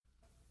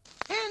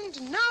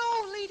And now,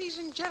 ladies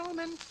and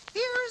gentlemen,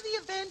 here's the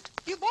event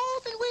you've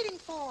all been waiting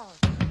for.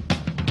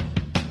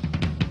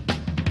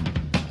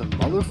 The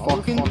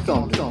motherfucking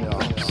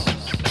Thunderdumps.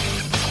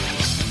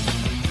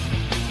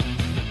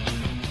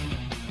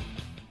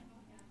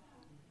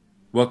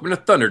 Welcome to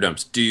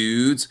Thunderdumps,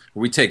 dudes,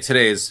 where we take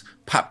today's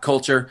pop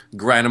culture,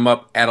 grind them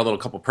up, add a little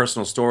couple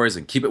personal stories,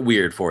 and keep it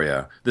weird for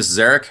you. This is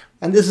Eric.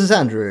 And this is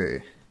Andrew.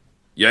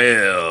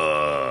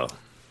 Yeah.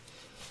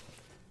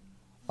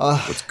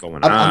 What's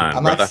going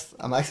on, brother?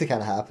 I'm actually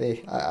kind of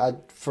happy.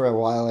 For a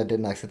while, I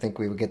didn't actually think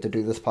we would get to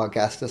do this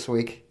podcast this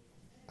week.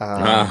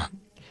 I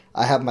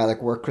have my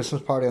work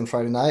Christmas party on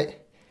Friday night.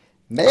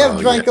 May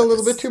have drank a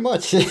little bit too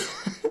much.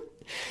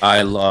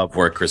 I love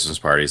work Christmas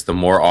parties. The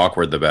more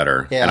awkward, the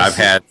better. Yeah, and I've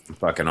had some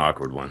fucking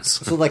awkward ones.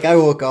 So, I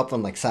woke up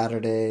on,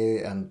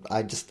 Saturday, and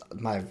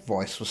my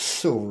voice was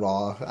so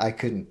raw, I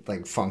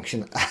couldn't,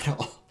 function at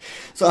all.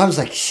 So I was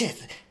like, shit.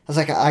 I was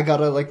like, I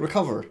gotta,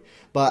 recover.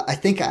 But I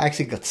think I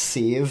actually got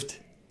saved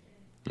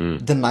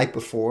the night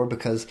before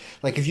because,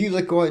 if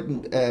you, go out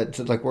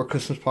to, work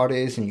Christmas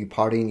parties and you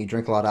party and you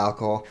drink a lot of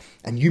alcohol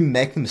and you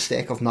make the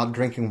mistake of not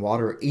drinking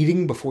water or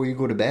eating before you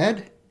go to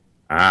bed...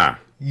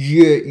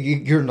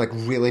 You're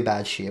in really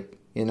bad shape,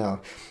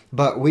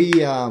 But we,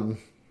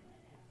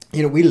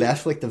 we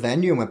left the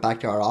venue and went back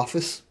to our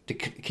office to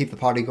keep the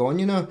party going,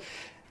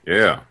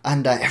 Yeah.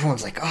 And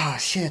everyone's like, oh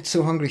shit,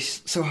 so hungry,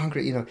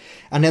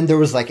 And then there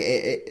was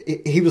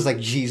he was like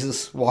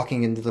Jesus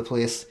walking into the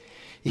place.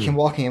 He came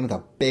walking in with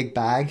a big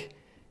bag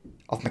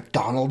of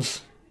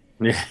McDonald's.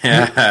 Yes.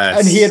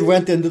 And he had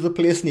went into the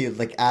place and he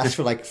had asked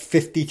for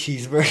 50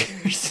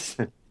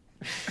 cheeseburgers.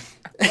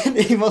 And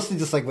he must have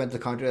just went to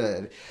the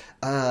counter,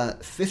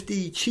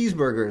 50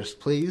 cheeseburgers,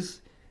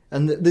 please.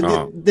 And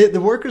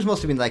the workers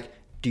must have been like,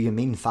 do you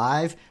mean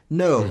 5?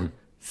 No,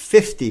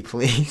 50,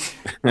 please.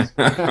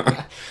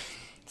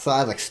 So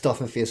I had stuff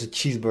in my face with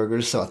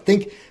cheeseburgers. So I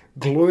think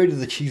glory to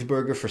the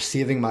cheeseburger for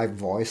saving my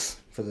voice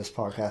for this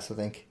podcast, I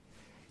think.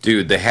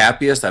 Dude, the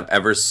happiest I've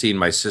ever seen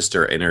my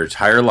sister in her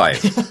entire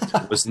life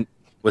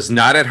was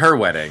not at her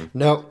wedding.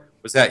 Nope.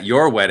 Was at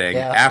your wedding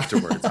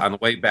afterwards on the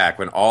way back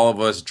when all of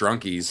us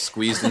drunkies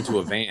squeezed into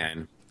a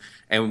van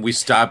and we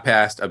stopped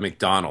past a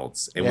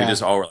McDonald's and we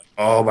just all were like,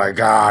 oh my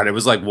God. It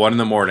was 1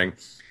 a.m.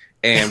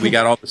 and we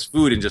got all this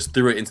food and just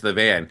threw it into the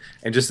van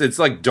and just, it's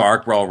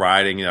dark. We're all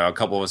riding, a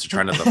couple of us are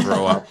trying to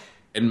throw up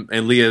and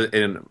Leah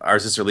and our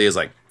sister Leah's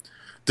like,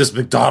 this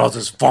McDonald's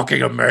is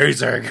fucking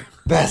amazing.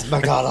 Best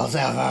McDonald's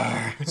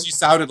ever. She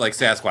sounded like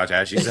Sasquatch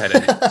as she said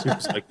it. She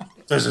was like,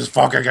 this is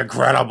fucking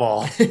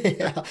incredible.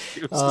 Yeah.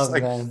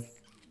 Man.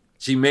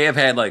 She may have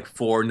had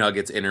 4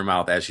 nuggets in her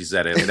mouth as she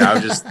said it. And I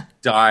was just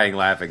dying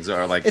laughing.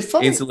 So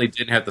instantly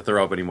didn't have to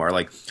throw up anymore.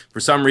 For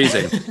some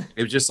reason,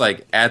 it was just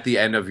at the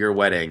end of your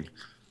wedding,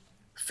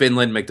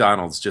 Finland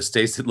McDonald's just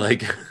tasted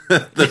like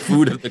the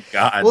food of the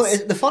gods. Well,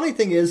 the funny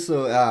thing is,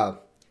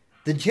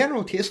 the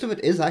general taste of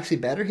it is actually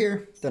better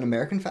here than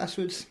American fast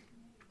foods.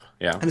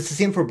 Yeah. And it's the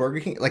same for Burger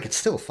King. It's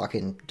still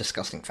fucking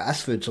disgusting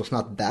fast food, so it's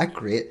not that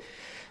great.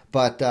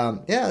 But,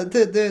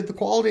 the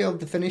quality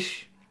of the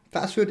Finnish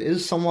fast food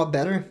is somewhat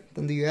better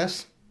than the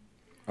US.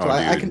 So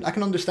I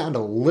can understand a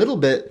little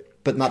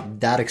bit, but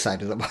not that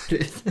excited about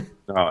it.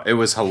 Oh, it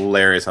was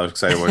hilarious how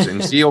excited I was.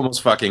 And she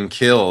almost fucking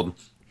killed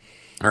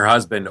her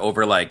husband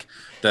over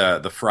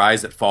the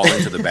fries that fall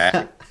into the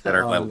bag that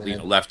are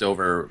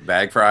leftover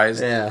bag fries.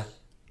 Yeah.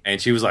 And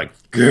she was like,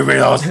 give me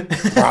those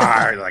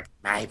fries,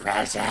 my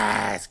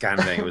precious kind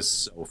of thing. It was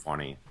so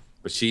funny.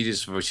 But she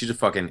just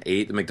fucking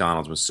ate the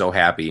McDonald's, was so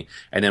happy,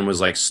 and then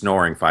was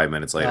snoring 5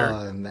 minutes later.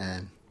 Oh,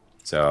 man.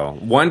 So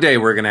one day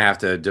we're going to have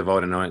to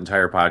devote an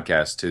entire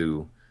podcast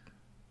to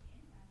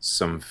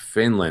some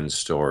Finland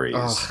stories.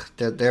 Oh,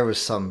 there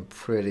was some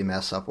pretty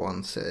mess up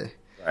ones.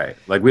 Right.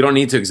 We don't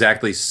need to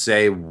exactly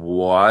say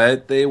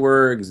what they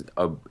were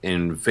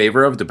in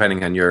favor of,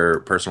 depending on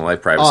your personal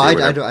life privacy.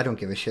 Oh, I don't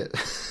give a shit.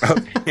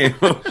 Okay.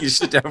 Well, you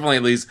should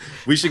definitely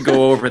we should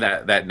go over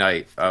that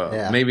night.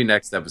 Maybe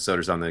next episode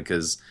or something,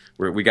 because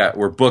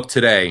we're booked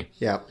today.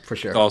 Yeah, for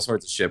sure. All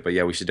sorts of shit. But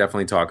yeah, we should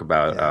definitely talk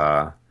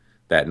about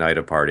that night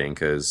of partying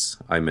because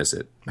I miss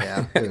it.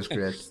 Yeah, it was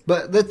great.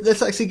 But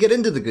let's actually get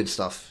into the good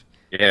stuff.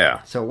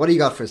 Yeah. So what do you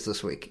got for us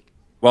this week?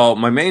 Well,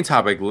 my main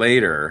topic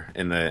later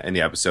in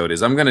the episode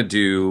is I'm going to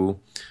do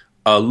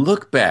a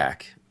look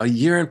back, a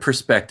year in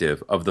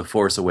perspective of The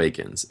Force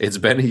Awakens. It's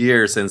been a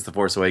year since The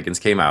Force Awakens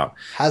came out.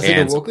 Has it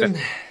awoken?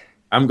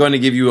 I'm going to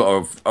give you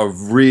a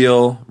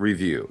real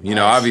review.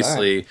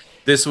 Obviously,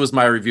 this was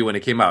my review when it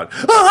came out.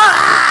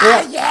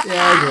 Yeah,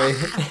 I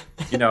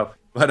agree.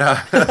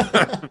 But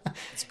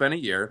it's been a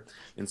year,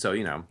 and so,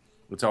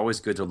 it's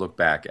always good to look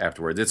back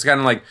afterwards. It's kind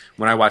of like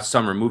when I watch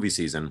summer movie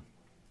season.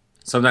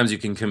 Sometimes you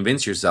can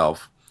convince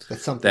yourself that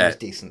something is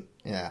decent.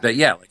 Yeah. A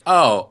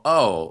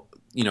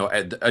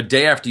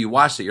day after you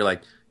watched it, you're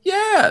like,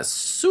 yeah,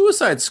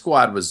 Suicide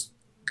Squad was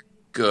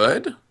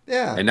good.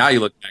 Yeah. And now you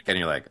look back and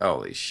you're like,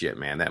 holy shit,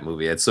 man, that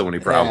movie had so many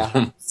problems.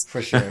 Yeah,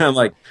 for sure. I'm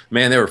like,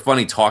 man, they were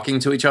funny talking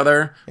to each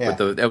other. Yeah.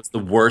 But that was the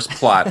worst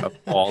plot of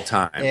all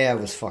time. Yeah, it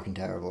was fucking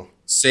terrible.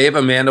 Save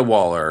Amanda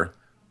Waller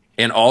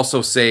and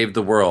also save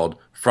the world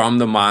from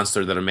the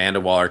monster that Amanda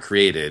Waller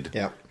created.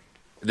 Yeah.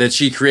 That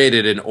she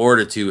created in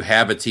order to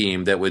have a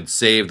team that would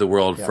save the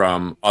world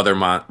from other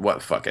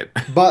what? Fuck it.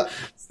 But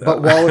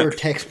Waller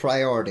takes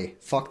priority.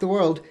 Fuck the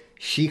world.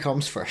 She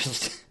comes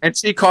first. And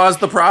she caused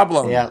the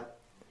problem. Yeah.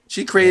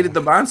 She created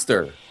the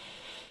monster.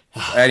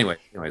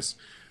 Anyways,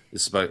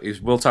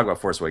 we'll talk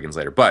about Force Awakens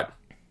later. But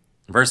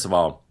first of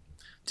all,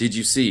 did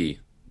you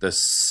see the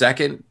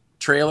second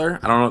trailer?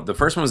 I don't know. The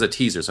first one was a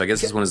teaser, so I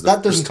guess this one is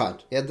that doesn't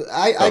count. Yeah,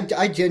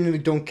 I genuinely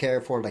don't care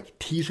for like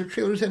teaser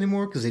trailers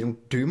anymore because they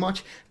don't do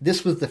much.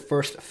 This was the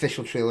first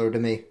official trailer to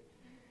me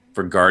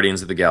for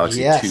Guardians of the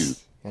Galaxy 2,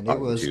 and it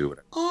was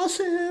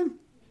awesome.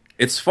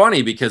 It's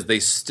funny because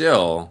they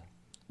still.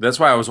 That's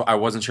why I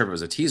wasn't sure if it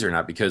was a teaser or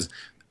not, because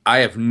I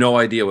have no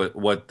idea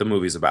what the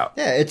movie's about.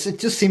 Yeah, it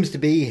just seems to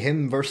be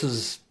him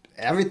versus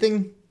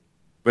everything.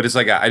 But it's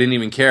like I didn't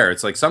even care.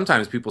 It's like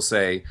sometimes people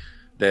say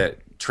that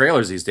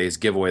trailers these days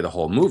give away the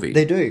whole movie.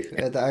 They do.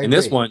 And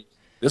this one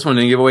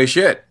didn't give away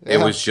shit. Yeah.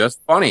 It was just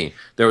funny.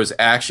 There was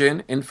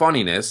action and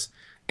funniness,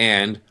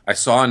 and I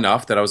saw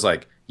enough that I was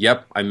like,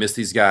 "Yep, I miss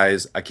these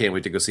guys. I can't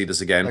wait to go see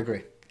this again." I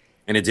agree.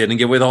 And it didn't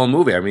give away the whole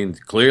movie. I mean,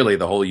 clearly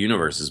the whole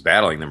universe is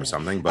battling them or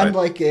something. But and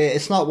like,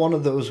 it's not one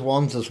of those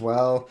ones as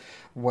well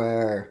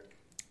where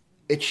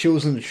it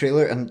shows in the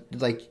trailer, and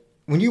like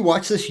when you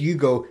watch this, you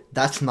go,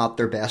 "That's not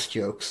their best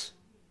jokes."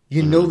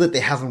 You know that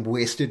they haven't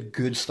wasted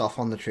good stuff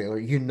on the trailer.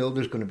 You know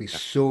there's going to be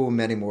so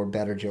many more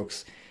better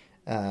jokes.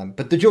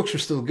 But the jokes are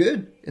still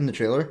good in the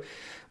trailer.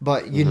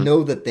 But you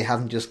know that they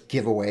haven't just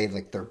give away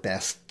like their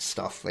best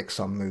stuff like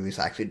some movies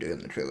actually do in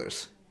the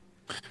trailers.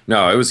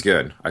 No, it was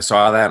good. I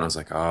saw that and I was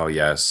like, oh,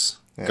 yes.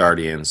 Yeah.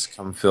 Guardians,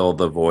 come fill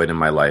the void in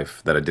my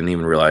life that I didn't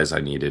even realize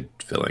I needed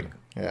filling.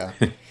 Yeah.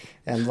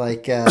 And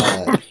like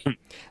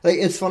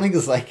it's funny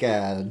because like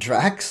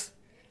Drax...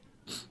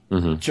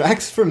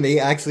 Drax for me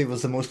actually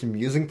was the most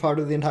amusing part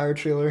of the entire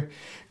trailer.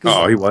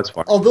 Oh, he was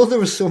fun. Although there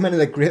was so many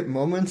like great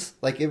moments,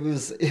 like it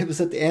was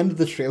at the end of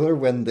the trailer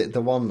when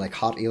the one like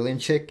hot alien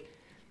chick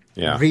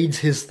reads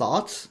his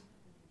thoughts,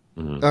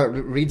 or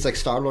reads like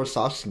Star-Lord's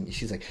thoughts, and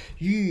she's like,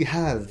 "You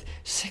have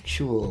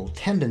sexual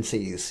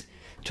tendencies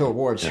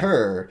towards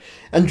her,"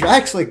 and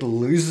Drax like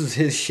loses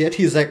his shit.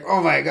 He's like,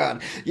 "Oh my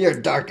god, your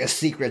darkest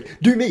secret,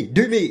 do me,"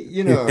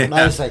 you know. And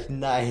I was like,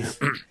 nice.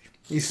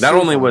 Not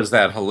only was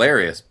that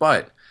hilarious,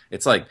 but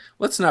it's like,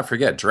 let's not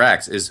forget,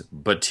 Drax is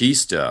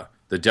Batista,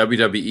 the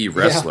WWE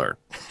wrestler,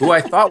 who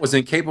I thought was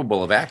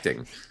incapable of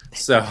acting.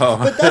 So,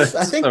 but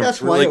I think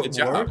that's really why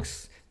it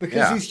works,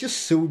 because he's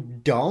just so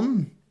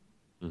dumb.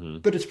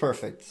 But it's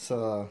perfect.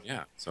 So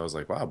so I was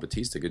like, wow,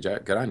 Batista,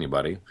 good on you,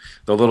 buddy.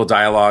 The little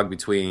dialogue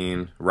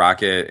between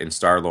Rocket and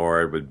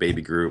Star-Lord with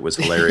Baby Groot was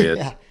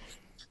hilarious.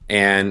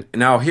 And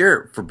now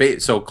here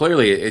so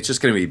clearly it's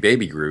just going to be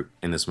Baby Groot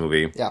in this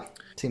movie. Yeah.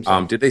 Seems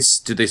like. Did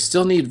they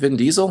still need Vin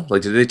Diesel?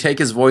 Like, did they take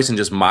his voice and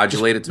just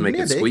modulate it to make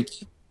it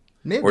squeaky?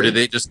 Maybe. Or did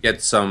they just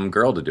get some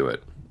girl to do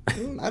it?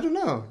 I don't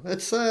know.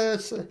 It's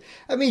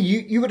I mean,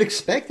 you would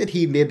expect that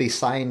he maybe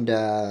signed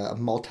a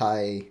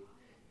multi,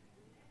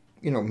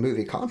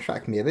 movie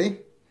contract, maybe.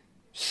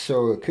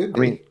 So it could be.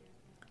 I mean,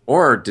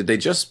 or did they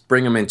just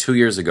bring him in 2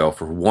 years ago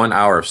for 1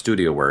 hour of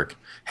studio work,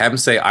 have him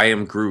say "I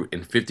am Groot"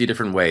 in 50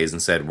 different ways,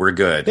 and said, "We're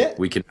good. Yeah.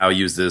 We can now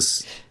use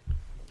this."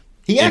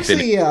 He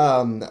actually,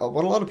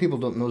 what a lot of people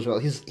don't know as well,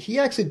 he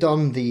actually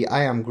done the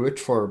I Am Groot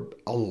for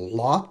a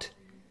lot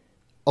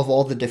of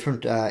all the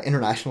different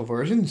international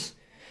versions.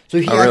 So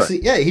he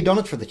done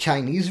it for the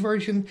Chinese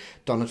version,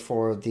 done it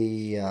for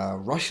the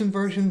Russian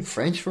version,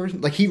 French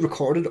version. Like, he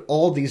recorded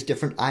all these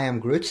different I Am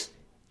Groots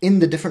in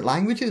the different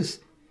languages.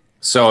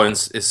 So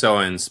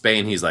in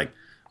Spain, he's like,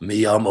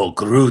 "Me amo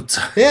Groot."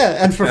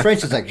 Yeah, and for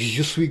French, it's like,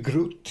 "Je suis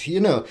Groot."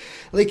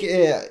 Like,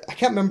 I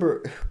can't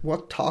remember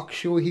what talk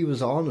show he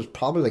was on. It was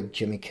probably like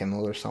Jimmy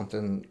Kimmel or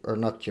something, or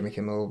not Jimmy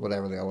Kimmel,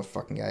 whatever the other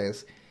fucking guy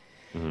is.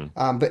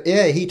 But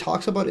yeah, he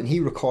talks about it, and he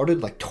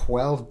recorded like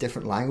 12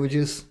 different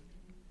languages.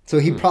 So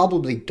he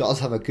probably does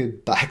have a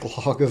good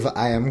backlog of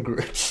I Am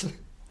Groots.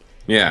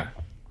 Yeah.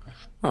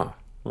 Oh,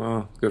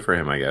 well, good for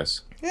him, I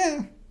guess.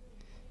 Yeah.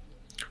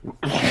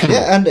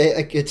 Yeah, and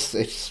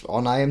it's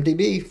on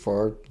IMDb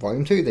for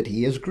Volume 2 that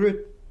he is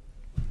Groot.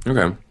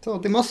 Okay. So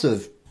they must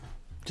have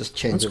just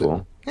changed it. That's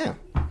cool. Yeah.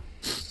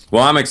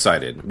 Well, I'm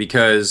excited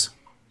because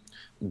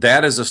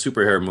that is a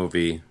superhero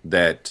movie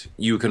that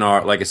you can,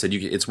 like I said,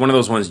 it's one of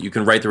those ones you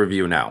can write the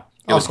review now.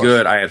 It was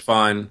good. I had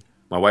fun.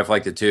 My wife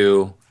liked it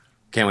too.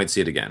 Can't wait to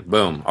see it again.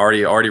 Boom.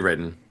 Already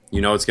written.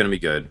 You know it's going to be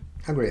good.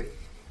 I agree.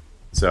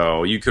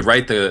 So you could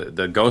write the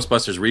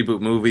Ghostbusters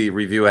reboot movie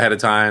review ahead of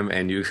time,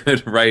 and you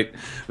could write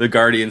the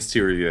Guardians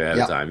 2 review ahead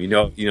of time. You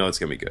know it's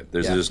going to be good.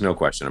 There's no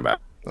question about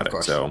it. Of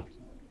course. So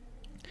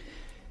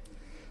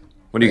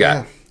what do you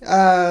got?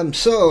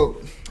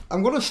 So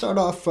I'm going to start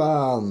off.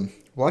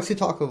 We'll actually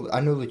talk. I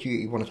know that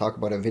you want to talk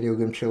about a video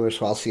game trailer,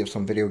 so I'll save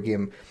some video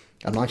game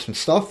announcement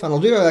stuff, and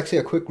I'll do actually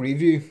a quick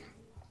review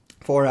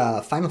for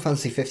Final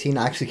Fantasy 15.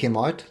 Actually came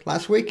out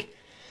last week,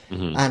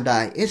 and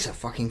it's a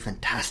fucking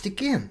fantastic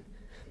game.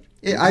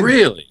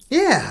 Really?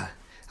 Yeah.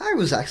 I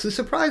was actually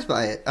surprised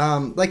by it.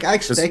 Like I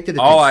expected it.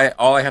 All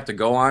I have to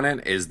go on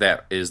it is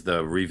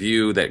the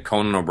review that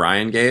Conan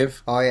O'Brien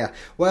gave. Oh yeah,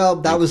 well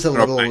that was a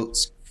little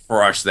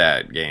crushed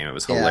that game. It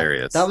was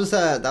hilarious. That was.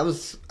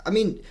 I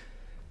mean,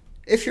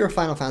 if you're a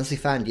Final Fantasy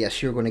fan,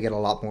 yes, you're going to get a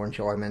lot more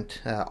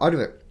enjoyment out of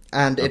it,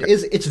 and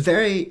it's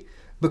very.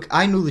 But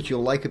I know that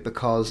you'll like it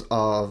because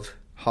of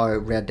how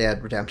Red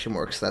Dead Redemption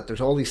works. That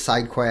there's all these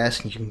side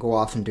quests, and you can go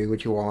off and do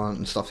what you want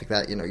and stuff like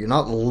that. You know, you're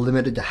not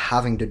limited to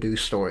having to do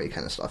story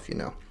kind of stuff. You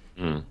know.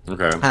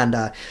 Okay.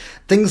 And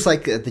things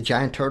like the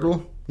giant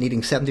turtle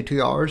needing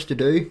 72 hours to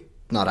do,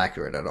 not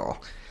accurate at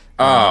all.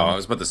 I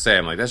was about to say,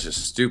 I'm like, that's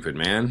just stupid,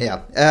 man.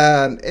 Yeah.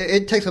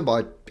 It takes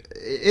about,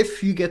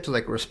 if you get to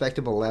like a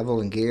respectable level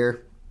in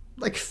gear,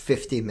 like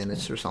 50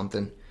 minutes or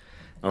something.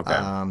 Okay.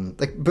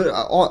 But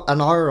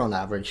an hour on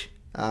average.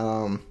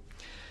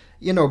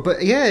 You know,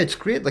 but yeah, it's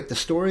great. Like the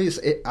stories,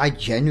 I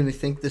genuinely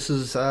think this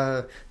is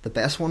the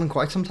best one in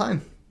quite some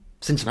time.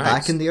 Since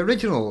back in the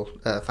original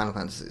Final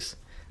Fantasies.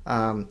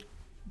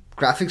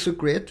 Graphics look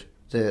great.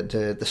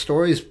 The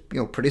story is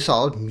pretty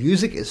solid.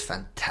 Music is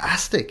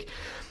fantastic.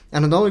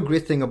 And another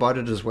great thing about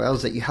it as well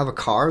is that you have a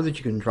car that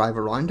you can drive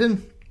around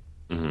in.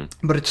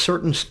 Mm-hmm. But at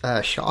certain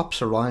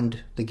shops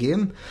around the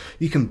game,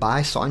 you can buy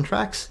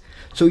soundtracks.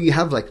 So you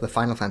have like the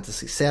Final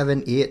Fantasy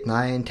 7, 8,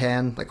 9,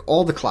 10, like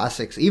all the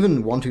classics,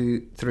 even 1,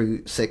 2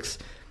 through 6.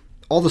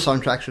 All the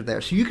soundtracks are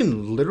there. So you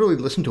can literally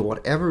listen to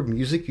whatever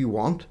music you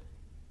want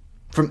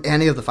from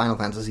any of the Final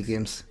Fantasy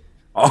games.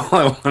 All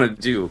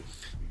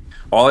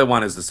I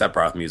want is the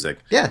Sephiroth music.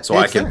 Yeah, so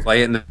I can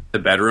play it in the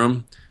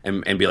bedroom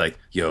and be like,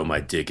 yo, my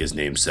dick is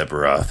named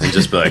Sephiroth. And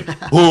just be like,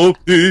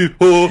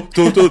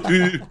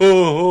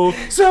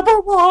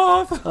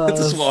 Sephiroth!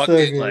 Just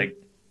walking, like,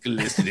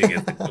 glistening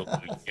at the oh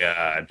my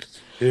god.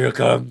 Here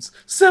comes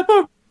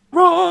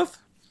Sephiroth!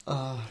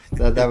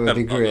 That would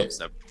be great.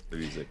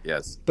 Music,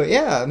 yes. But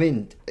yeah, I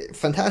mean,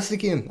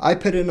 fantastic game. I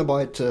put in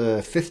about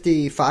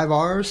 55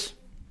 hours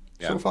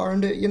so far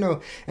into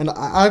it, and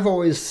I've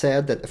always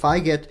said that if I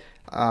get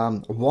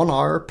 1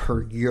 hour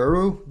per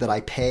euro that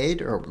I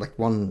paid, or like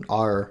 1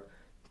 hour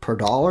per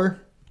dollar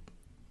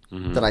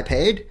that I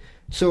paid,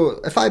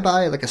 so if I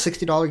buy like a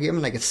 $60 game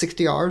and I get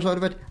 60 hours out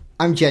of it,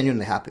 I'm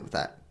genuinely happy with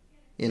that.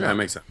 Yeah, that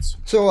makes sense.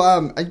 So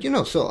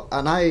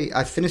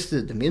I finished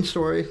the main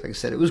story. Like I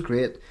said, it was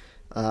great.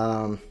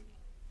 A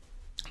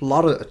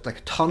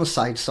ton of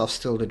side stuff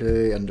still to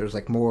do, and there's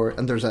like more,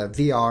 and there's a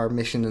VR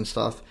mission and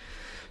stuff.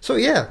 So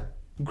yeah.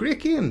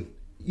 Great game.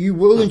 You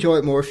will enjoy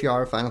it more if you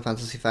are a Final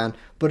Fantasy fan,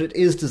 but it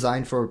is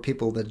designed for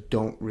people that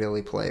don't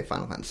really play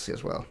Final Fantasy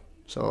as well.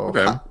 So,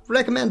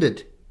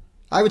 recommended.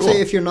 I would say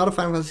if you're not a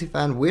Final Fantasy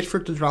fan, wait for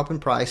it to drop in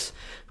price,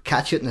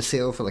 catch it in a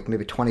sale for like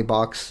maybe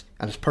 $20,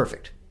 and it's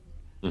perfect.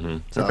 Mm-hmm.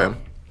 So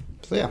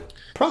yeah,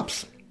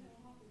 props.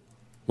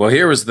 Well,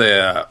 here was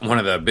one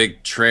of the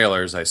big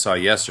trailers I saw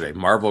yesterday.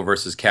 Marvel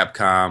vs.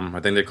 Capcom.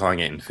 I think they're calling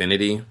it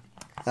Infinity.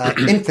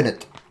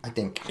 Infinite. I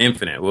think.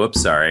 Infinite.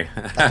 Whoops, sorry.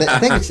 I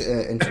think it's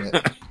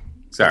Infinite.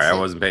 Sorry, I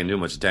wasn't paying too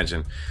much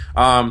attention.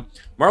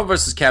 Marvel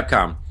vs.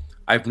 Capcom.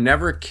 I've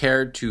never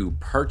cared to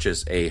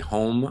purchase a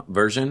home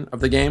version of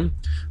the game,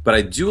 but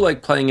I do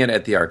like playing it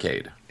at the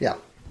arcade. Yeah.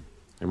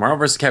 And Marvel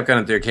vs. Capcom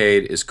at the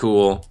arcade is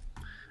cool.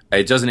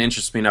 It doesn't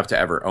interest me enough to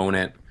ever own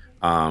it.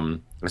 I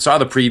saw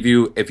the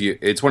preview.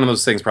 It's one of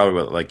those things,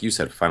 probably like you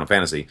said, Final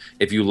Fantasy.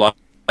 If you like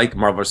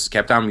Marvel vs.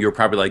 Capcom, you're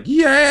probably like,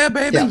 yeah,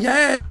 baby,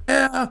 yeah.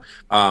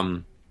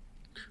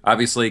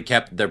 Obviously,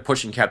 they're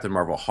pushing Captain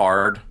Marvel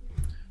hard,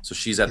 so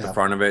she's at the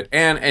front of it.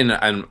 And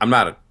I'm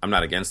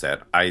not against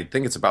that. I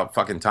think it's about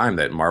fucking time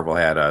that Marvel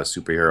had a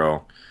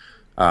superhero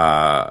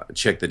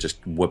chick that just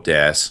whooped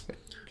ass.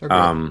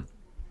 Okay.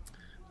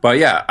 But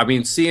yeah, I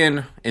mean,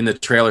 seeing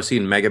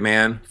Mega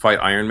Man fight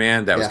Iron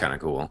Man, that was kind of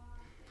cool.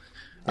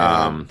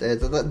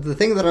 The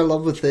thing that I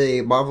love with the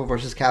Marvel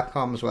vs.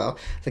 Capcom as well,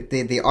 like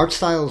the art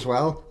style as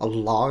well,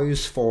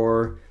 allows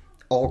for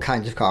all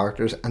kinds of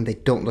characters, and they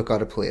don't look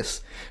out of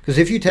place. Because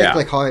if you take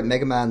like how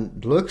Mega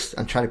Man looks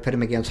and try to put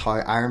him against how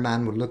Iron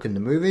Man would look in the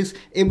movies,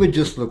 it would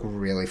just look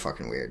really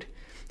fucking weird.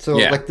 So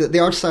like the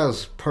art style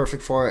is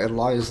perfect for it. It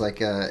allows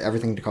like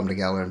everything to come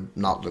together and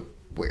not look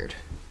weird.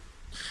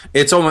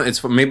 It's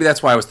maybe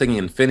that's why I was thinking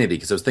Infinity,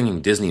 because I was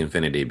thinking Disney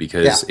Infinity,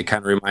 because it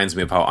kind of reminds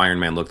me of how Iron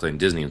Man looked in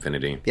Disney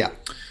Infinity. Yeah.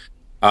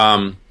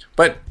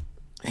 But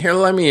here,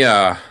 let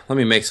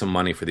me make some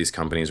money for these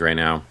companies right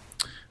now.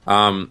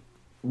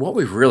 What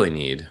we really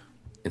need,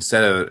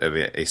 instead of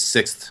a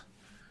sixth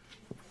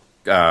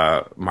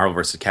Marvel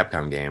vs.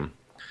 Capcom game,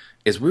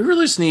 is we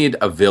really just need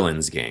a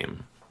villains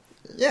game.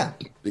 Yeah.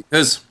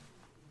 Because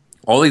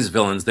all these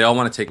villains, they all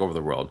want to take over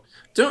the world.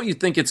 Don't you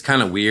think it's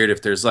kind of weird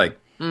if there's like,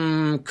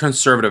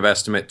 conservative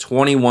estimate,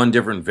 21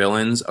 different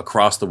villains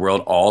across the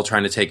world all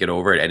trying to take it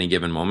over at any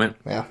given moment?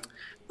 Yeah.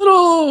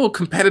 Little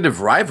competitive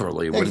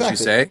rivalry, wouldn't you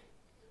say?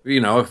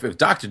 If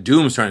Doctor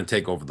Doom's trying to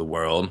take over the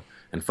world,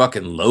 and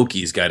fucking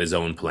Loki's got his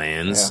own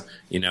plans,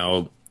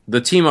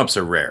 the team-ups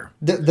are rare.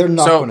 They're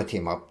not going to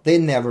team up.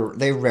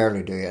 They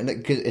rarely do, and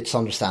it's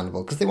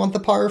understandable, because they want the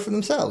power for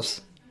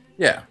themselves.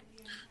 Yeah.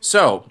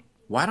 So,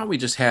 why don't we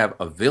just have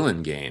a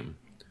villain game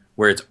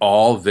where it's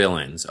all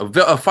villains,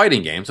 a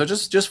fighting game, so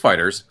just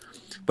fighters,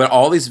 but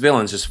all these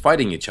villains just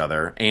fighting each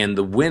other, and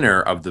the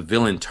winner of the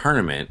villain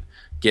tournament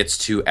gets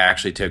to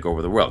actually take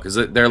over the world. Because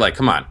they're like,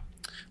 come on,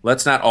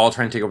 let's not all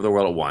try and take over the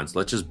world at once.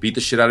 Let's just beat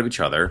the shit out of each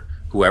other.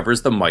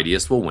 Whoever's the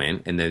mightiest will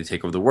win, and then they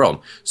take over the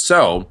world.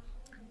 So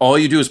all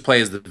you do is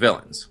play as the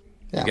villains.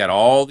 Yeah. You got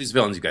all these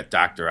villains. You got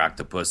Dr.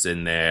 Octopus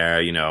in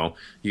there, you know.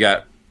 You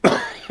got,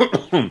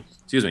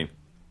 excuse me,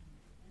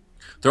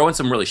 throw in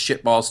some really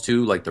shitballs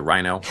too, like the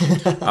Rhino.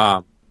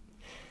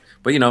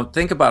 But, you know,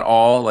 think about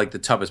all, like, the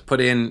toughest.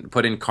 Put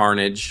in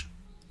Carnage.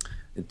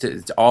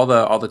 It's all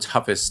the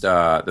toughest,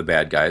 the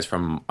bad guys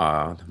from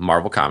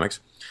Marvel Comics,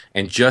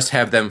 and just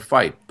have them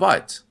fight.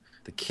 But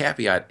the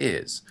caveat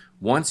is,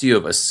 once you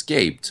have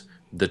escaped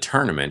the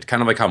tournament,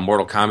 kind of like how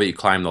Mortal Kombat, you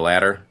climb the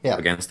ladder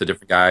against the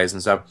different guys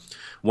and stuff.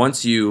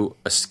 Once you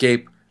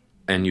escape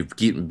and you've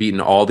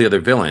beaten all the other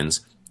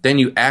villains, then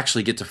you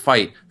actually get to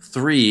fight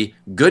 3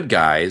 good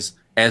guys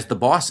as the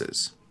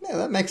bosses. Yeah,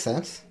 that makes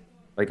sense.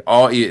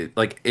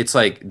 It's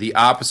like the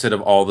opposite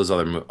of all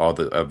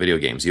the video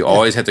games. You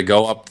always have to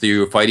go up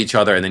through, fight each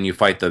other, and then you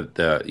fight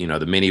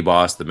the mini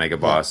boss, the mega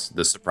boss,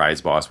 the surprise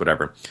boss,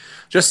 whatever.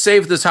 Just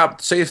save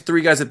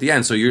 3 guys at the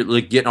end, so you're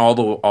like getting all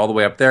the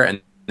way up there,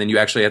 and then you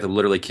actually have to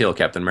literally kill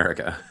Captain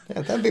America.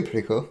 Yeah, that'd be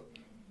pretty cool.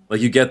 Like,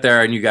 you get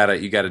there and you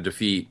gotta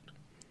defeat,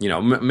 you know,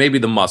 maybe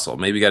the Muscle,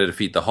 maybe you gotta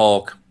defeat the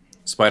Hulk,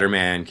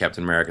 Spider-Man,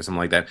 Captain America, something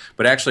like that.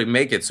 But actually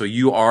make it so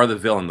you are the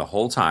villain the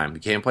whole time. You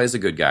can't play as the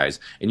good guys,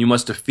 and you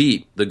must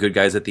defeat the good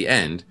guys at the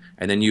end,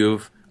 and then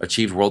you've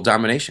achieved world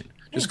domination.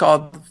 Just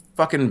call it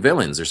fucking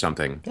Villains or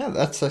something. Yeah,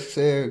 that's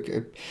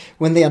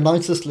when they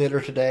announce this later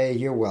today,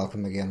 you're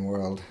welcome again,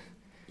 world.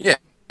 Yeah.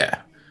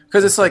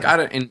 Because it's like,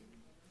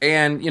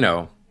 and you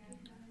know,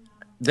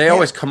 they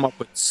always come up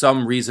with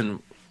some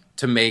reason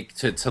to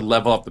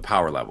level up the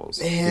power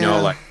levels. Yeah. You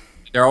know, like,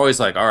 they're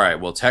always like, all right,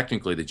 well,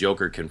 technically the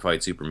Joker can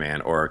fight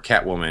Superman, or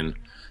Catwoman,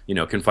 you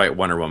know, can fight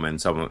Wonder Woman.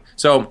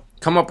 So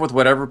come up with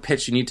whatever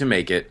pitch you need to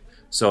make it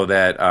so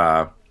that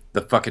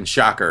the fucking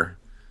Shocker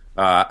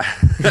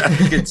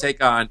can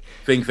take on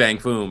Fing Fang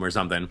Foom or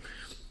something.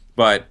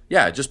 But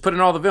yeah, just put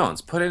in all the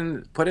villains. Put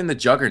in the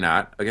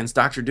Juggernaut against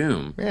Doctor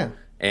Doom. Yeah.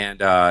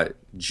 And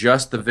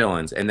just the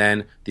villains, and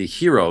then the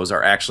heroes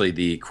are actually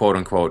the quote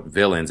unquote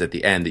villains at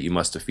the end that you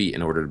must defeat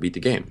in order to beat the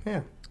game.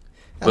 Yeah.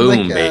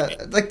 Boom, baby.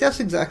 Like, that's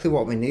exactly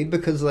what we need,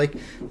 because, like,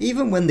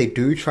 even when they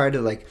do try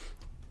to, like,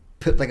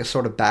 put, like, a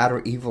sort of bad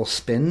or evil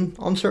spin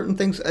on certain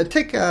things,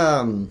 take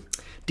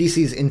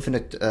DC's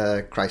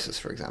Infinite Crisis,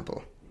 for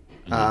example,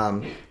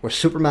 where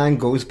Superman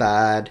goes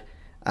bad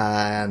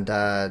and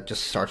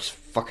just starts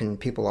fucking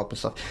people up and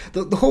stuff.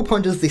 The whole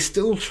point is they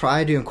still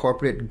try to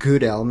incorporate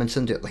good elements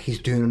into it, like, he's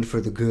doing it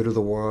for the good of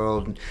the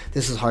world, and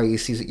this is how he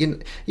sees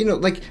it. You know,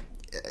 like,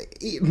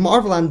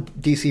 Marvel and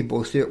DC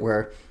both do it,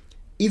 where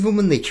even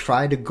when they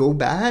try to go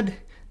bad,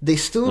 they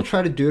still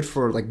try to do it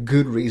for, like,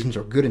 good reasons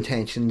or good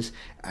intentions,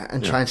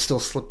 and try and still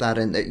slip that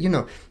in. You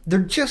know, there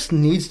just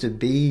needs to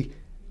be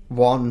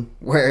one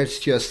where it's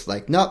just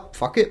like, no,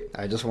 fuck it,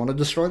 I just want to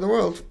destroy the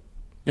world.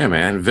 Yeah,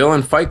 man.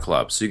 Villain fight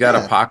club. So you got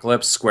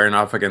Apocalypse squaring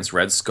off against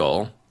Red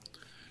Skull.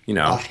 You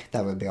know,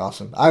 that would be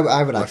awesome.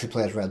 I would actually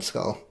play as Red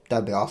Skull.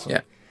 That'd be awesome.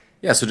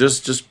 Yeah. So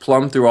just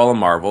plumb through all of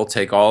Marvel,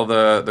 take all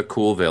the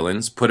cool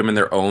villains, put them in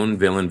their own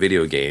villain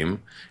video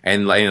game,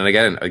 and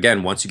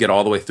again, once you get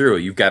all the way through,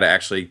 you've got to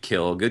actually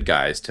kill good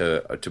guys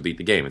to beat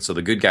the game. And so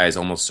the good guys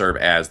almost serve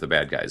as the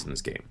bad guys in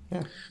this game.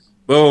 Yeah.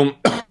 Boom.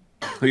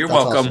 You're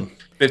welcome. Awesome.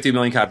 50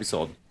 million copies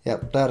sold.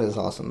 Yep, that is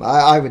awesome.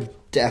 I would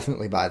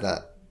definitely buy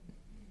that.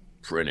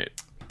 Print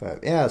it.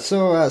 But yeah,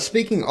 so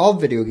speaking of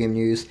video game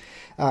news,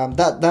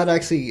 that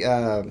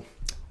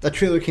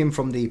trailer came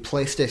from the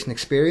PlayStation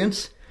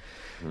Experience,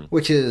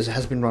 which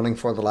has been running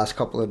for the last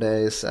couple of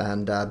days,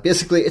 and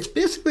it's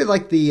basically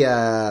like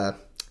the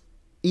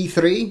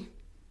E3,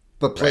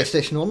 but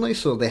PlayStation only.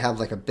 So they have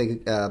like a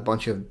big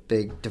bunch of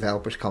big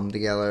developers come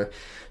together,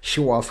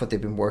 show off what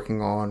they've been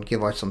working on,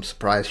 give out some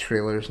surprise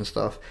trailers and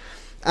stuff,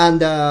 and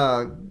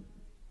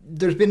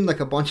there's been like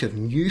a bunch of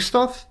new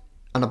stuff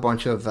and a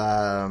bunch of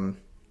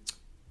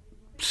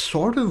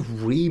sort of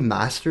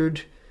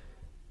remastered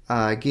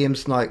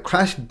games. Now,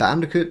 Crash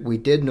Bandicoot, we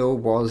did know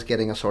was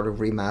getting a sort of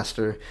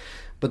remaster,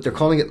 but they're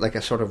calling it like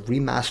a sort of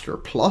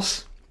remaster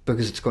plus,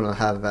 because it's going to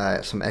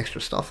have some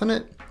extra stuff in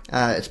it.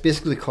 It's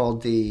basically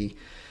called the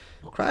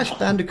Crash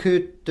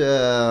Bandicoot,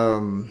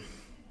 oh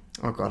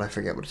god, I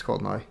forget what it's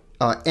called now,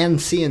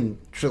 Insane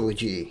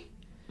Trilogy.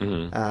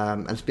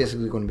 And it's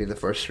basically going to be the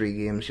first 3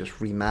 games just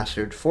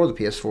remastered for the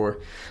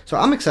PS4. So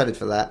I'm excited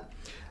for that.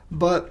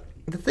 But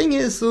the thing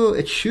is, though,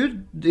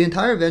 the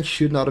entire event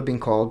should not have been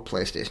called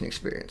PlayStation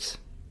Experience.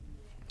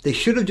 They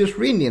should have just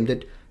renamed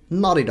it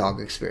Naughty Dog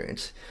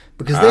Experience,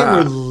 because they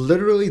were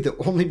literally the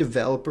only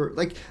developer.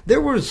 Like, there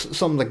was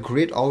some like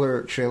great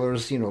other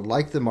trailers, you know,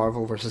 like the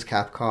Marvel vs.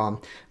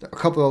 Capcom, a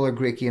couple other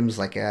great games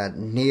like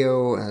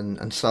Neo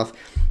and stuff.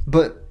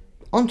 But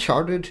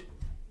Uncharted,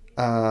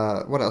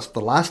 what else?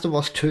 The Last of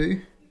Us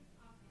 2,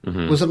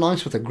 was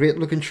announced with a great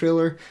looking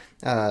trailer.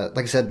 Like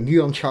I said,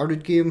 new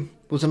Uncharted game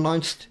was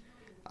announced.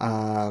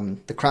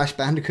 The Crash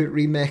Bandicoot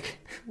remake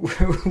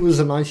was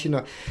announced. You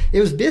know, it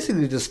was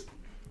basically just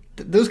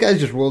those guys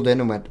just rolled in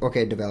and went,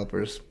 "Okay,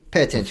 developers,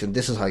 pay attention.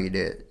 This is how you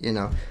do it." You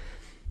know,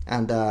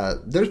 and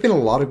there's been a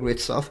lot of great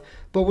stuff.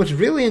 But what's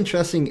really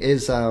interesting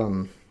is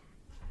a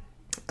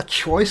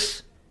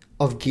choice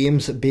of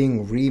games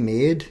being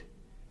remade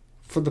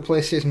for the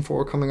PlayStation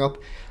 4 coming up.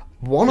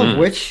 One of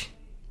which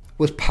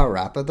was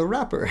Parappa the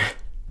Rapper.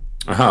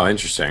 Oh,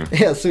 interesting.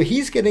 Yeah, so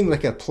he's getting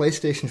like a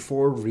PlayStation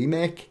 4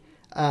 remake.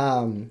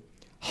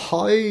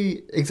 How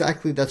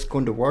exactly that's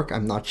going to work,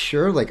 I'm not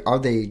sure. Like, are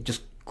they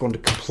just going to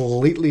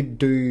completely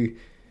do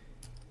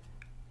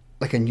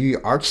like a new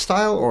art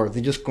style, or are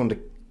they just going to...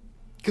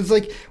 Because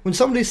like when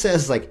somebody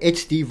says like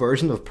HD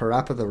version of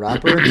Parappa the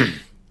Rapper,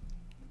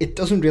 it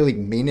doesn't really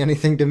mean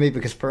anything to me,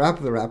 because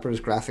Parappa the Rapper's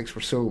graphics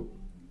were so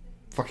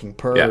fucking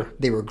poor. Yeah.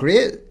 They were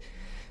great.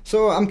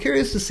 So I'm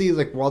curious to see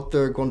like what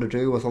they're going to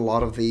do with a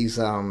lot of these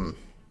sort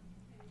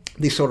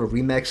of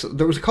remakes.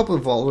 There was a couple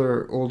of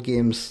other old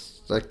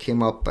games that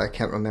came up. I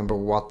can't remember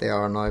what they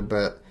are now,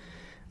 but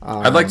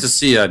I'd like to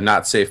see a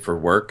Not Safe for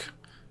Work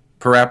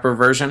Parappa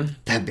version.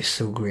 That'd be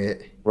so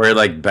great. Where he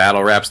like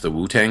battle raps the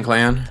Wu-Tang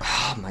Clan.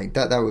 Oh my,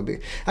 that would be...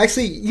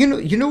 Actually, you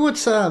know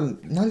what's now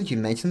that you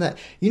mentioned that,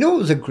 you know, it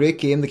was a great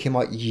game that came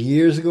out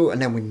years ago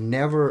and then we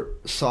never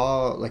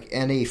saw like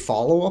any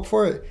follow-up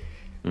for it.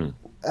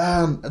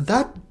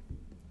 That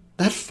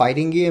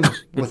fighting game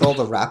with all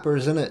the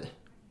rappers in it.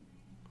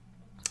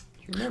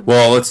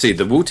 Well, let's see.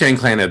 The Wu-Tang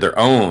Clan had their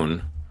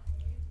own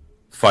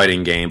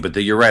fighting game, but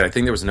you're right. I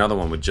think there was another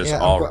one with just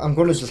all... I'm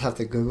going to just have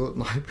to Google it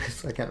now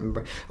because I can't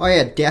remember. Oh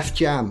yeah, Def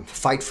Jam,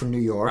 Fight for New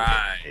York.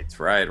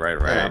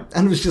 Right.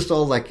 And it was just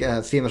all like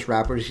famous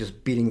rappers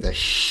just beating the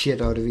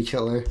shit out of each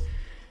other.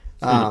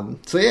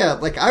 So yeah,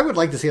 like I would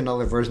like to see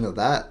another version of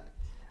that.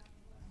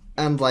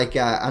 And like,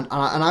 and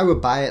I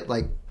would buy it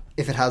like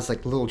if it has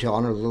like Lil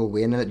Jon or Lil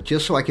Wayne in it,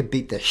 just so I could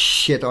beat the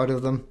shit out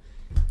of them.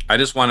 I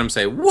just want him to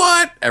say,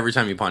 "What?" every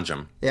time you punch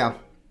him. Yeah.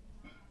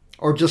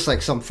 Or just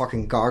like some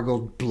fucking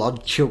gargled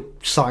blood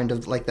choke sound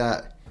of like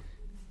that.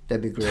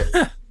 That'd be great.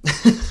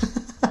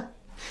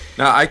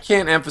 Now, I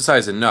can't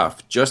emphasize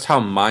enough just how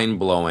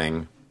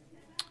mind-blowing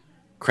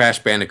Crash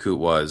Bandicoot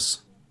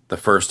was the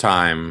first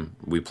time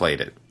we played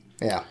it.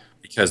 Yeah.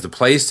 Because the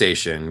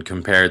PlayStation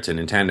compared to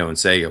Nintendo and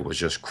Sega was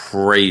just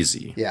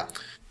crazy. Yeah.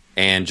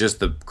 And just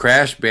the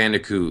Crash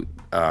Bandicoot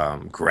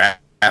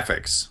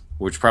graphics,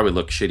 which probably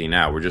look shitty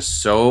now, were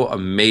just so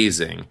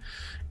amazing.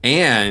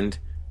 And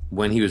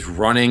when he was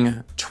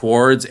running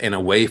towards and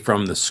away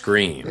from the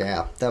screen.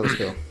 Yeah, that was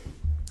cool.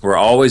 We're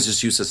always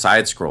just used to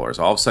side scrollers.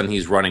 All of a sudden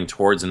he's running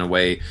towards and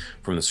away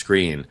from the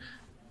screen.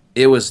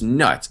 It was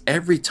nuts.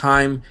 Every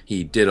time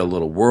he did a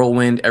little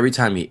whirlwind, every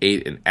time he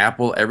ate an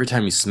apple, every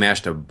time he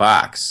smashed a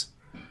box,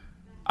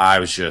 I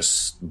was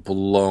just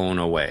blown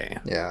away.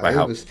 Yeah,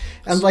 it was,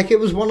 and like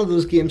it was one of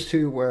those games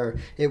too where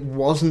it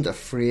wasn't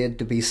afraid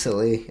to be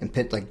silly and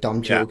put like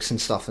dumb jokes and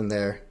stuff in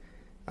there.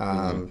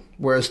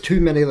 Whereas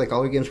too many like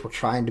other games were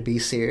trying to be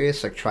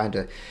serious, like trying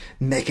to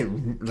make it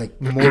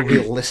like more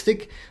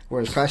realistic.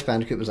 Whereas Crash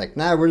Bandicoot was like,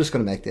 "Nah, we're just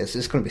going to make this.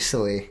 It's going to be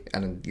silly,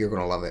 and you're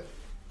going to love it."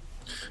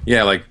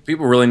 Yeah, like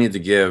people really need to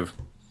give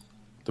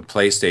the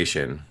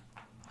PlayStation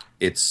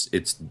its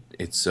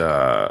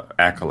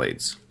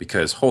accolades,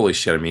 because holy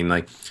shit! I mean,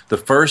 like the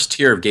first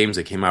tier of games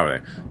that came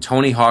out,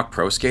 Tony Hawk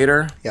Pro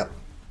Skater. Yep.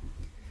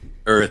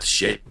 Earth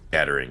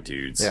shattering,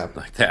 dudes. Yeah.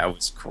 Like that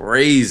was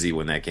crazy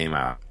when that came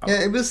out.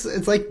 Yeah,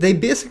 it's like they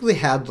basically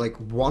had like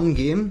one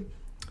game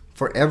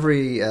for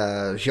every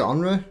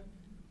genre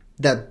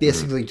that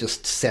basically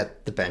just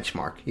set the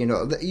benchmark. You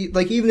know,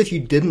 like even if you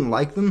didn't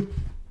like them,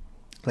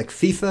 like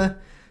FIFA,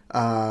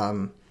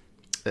 Gran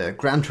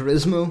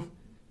Turismo,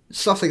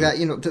 stuff like that,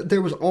 you know,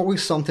 there was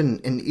always something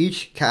in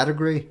each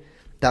category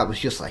that was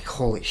just like,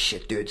 holy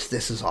shit, dudes,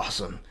 this is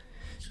awesome.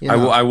 You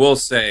know? I will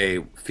say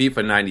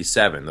FIFA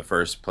 97, the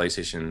first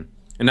PlayStation,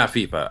 not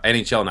FIFA,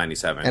 NHL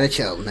 97.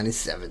 NHL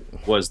 97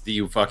 was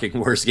the fucking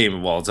worst game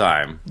of all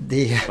time.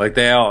 Like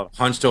they all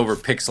hunched over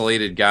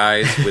pixelated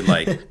guys with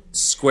like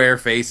square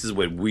faces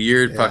with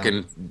weird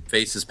fucking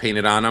faces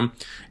painted on them.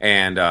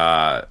 And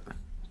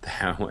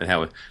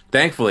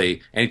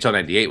thankfully, NHL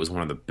 98 was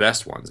one of the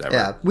best ones ever.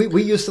 Yeah,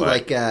 we used to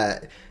like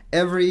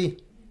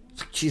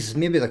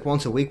maybe like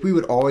once a week, we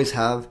would always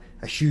have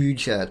a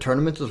huge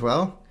tournament as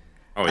well.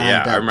 Oh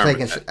yeah, I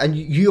remember that. And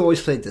you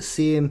always played the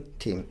same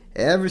team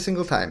every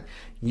single time.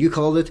 You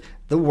called it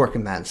the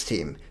working man's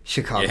team,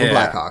 Chicago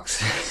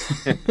Blackhawks.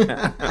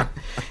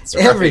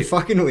 Every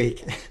fucking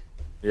week.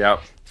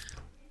 Yep.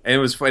 And it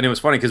was funny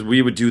because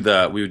we would do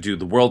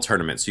the world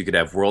tournament, so you could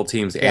have world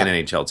teams and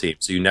NHL teams.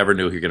 So you never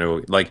knew who you're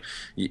gonna, like,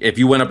 if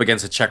you went up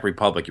against the Czech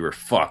Republic, you were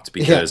fucked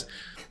because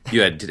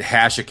you had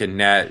Hasek and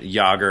net,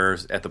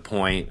 Jágr at the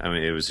point. I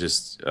mean, it was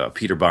just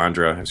Peter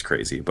Bondra. It was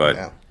crazy, but.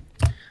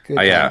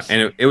 Yeah,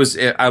 and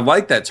I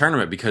liked that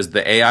tournament because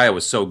the AI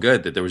was so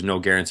good that there was no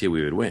guarantee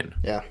we would win.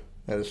 Yeah,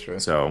 that is true.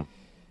 So,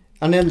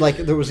 and then like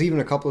there was even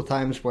a couple of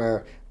times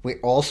where we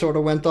all sort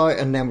of went out,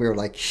 and then we were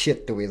like,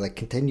 shit, do we like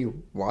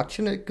continue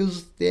watching it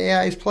because the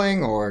AI is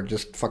playing, or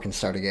just fucking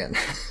start again?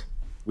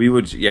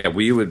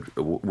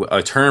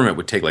 A tournament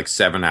would take like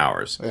 7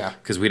 hours. Yeah.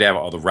 Because we'd have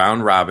all the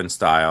round robin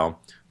style,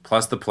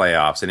 plus the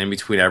playoffs, and in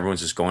between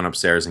everyone's just going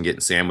upstairs and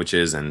getting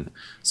sandwiches and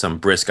some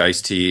brisk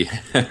iced tea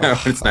when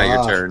it's not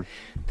your turn.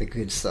 The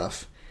good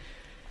stuff.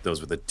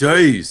 Those were the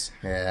days.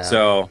 Yeah.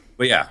 So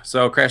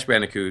Crash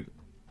Bandicoot,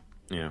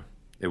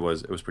 it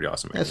was pretty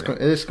awesome. It's going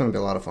to be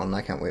a lot of fun.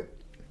 I can't wait.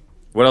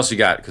 What else you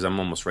got? Because I'm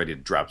almost ready to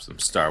drop some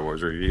Star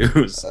Wars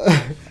reviews.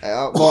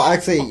 Well,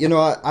 actually, you know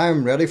what?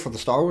 I'm ready for the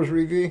Star Wars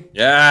review.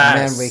 Yes.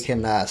 And then we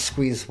can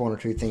squeeze one or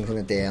two things in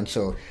at the end.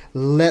 So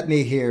let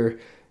me hear.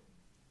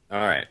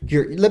 All right.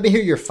 Let me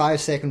hear your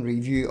 5-second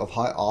review of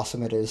how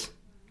awesome it is.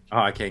 Oh,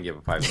 I can't give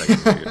a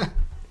 5-second review.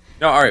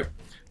 No, all right.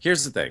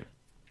 Here's the thing.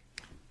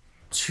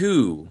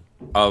 2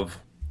 of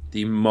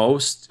the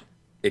most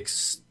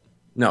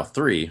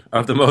 3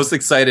 of the most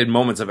excited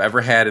moments I've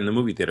ever had in the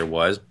movie theater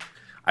was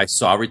I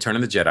saw Return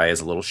of the Jedi as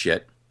a little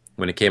shit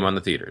when it came on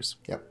the theaters.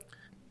 Yep.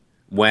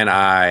 When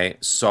I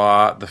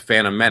saw The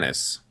Phantom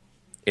Menace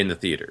in the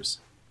theaters.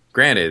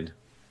 Granted,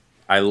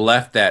 I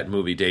left that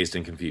movie dazed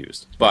and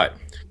confused. But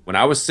when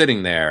I was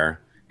sitting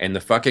there and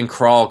the fucking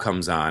crawl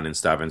comes on and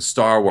stuff and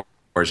Star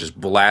Wars just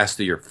blasts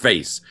through your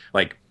face,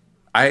 like,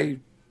 I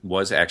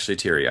was actually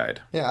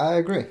teary-eyed. Yeah, I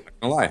agree. I'm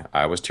not gonna lie.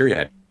 I was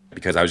teary-eyed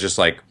because I was just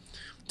like,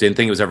 didn't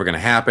think it was ever going to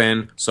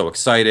happen. So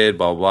excited,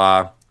 blah,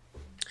 blah.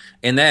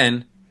 And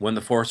then when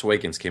The Force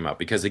Awakens came out,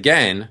 because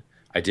again,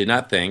 I did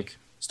not think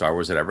Star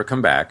Wars had ever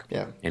come back.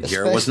 Yeah. And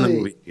here it was in the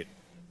movie.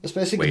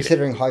 Especially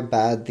considering how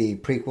bad the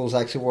prequels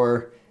actually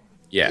were.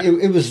 Yeah.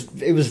 It was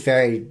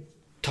very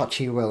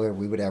touchy whether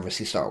we would ever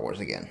see Star Wars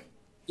again.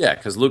 Yeah,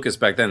 because Lucas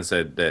back then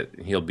said that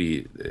he'll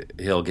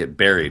get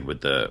buried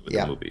with the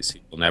movies.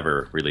 He will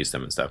never release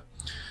them and stuff.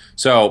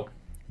 So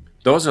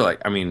those are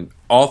like, I mean,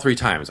 all 3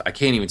 times. I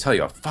can't even tell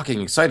you how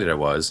fucking excited I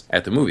was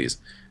at the movies.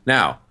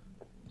 Now,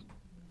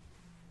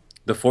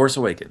 The Force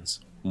Awakens.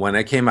 When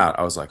it came out,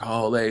 I was like,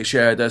 holy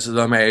shit, this is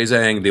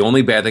amazing. The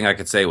only bad thing I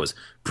could say was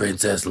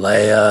Princess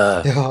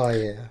Leia. Oh,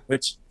 yeah.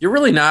 Which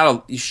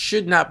you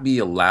should not be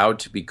allowed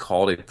to be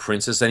called a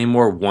princess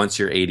anymore once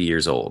you're 80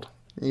 years old.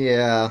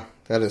 Yeah,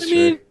 that is true.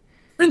 Mean,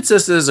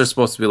 princesses are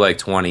supposed to be like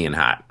 20 and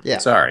hot. Yeah.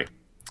 Sorry.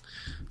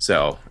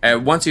 So,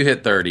 once you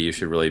hit 30, you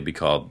should really be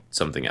called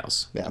something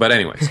else. Yeah. But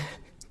anyways.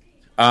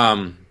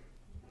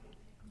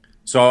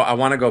 So I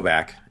want to go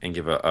back and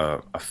give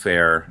a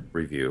fair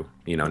review,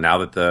 now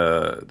that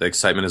the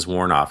excitement is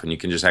worn off and you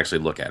can just actually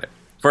look at it.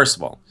 First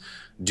of all,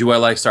 do I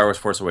like Star Wars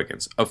Force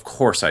Awakens? Of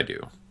course I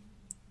do.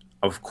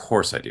 Of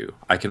course I do.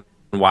 I can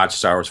watch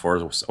Star Wars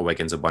Force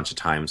Awakens a bunch of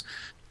times.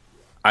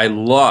 I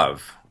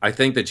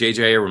think that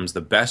J.J. Abrams,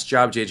 the best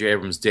job J.J.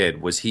 Abrams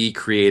did was he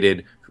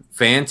created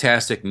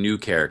fantastic new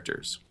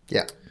characters.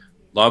 Yeah.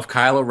 Love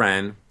Kylo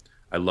Ren.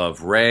 I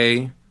love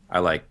Rey. I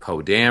like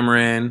Poe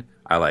Dameron.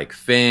 I like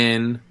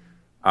Finn.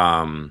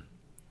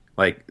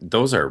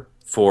 Those are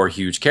 4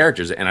 huge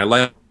characters, and I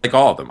like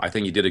all of them. I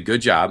think you did a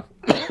good job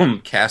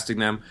casting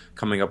them,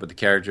 coming up with the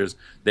characters.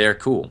 They're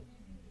cool.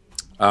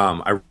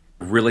 I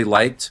really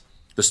liked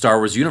the Star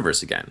Wars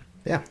universe again.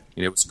 Yeah.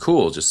 It was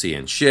cool just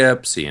seeing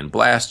ships, seeing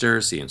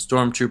blasters, seeing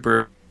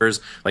stormtroopers.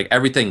 Like,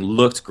 everything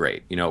looked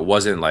great. It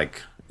wasn't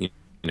like, it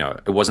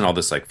wasn't all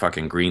this like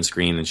fucking green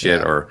screen and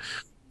shit. Yeah.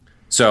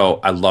 So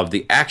I loved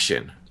the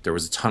action. There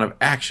was a ton of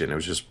action. It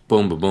was just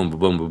boom, boom, boom,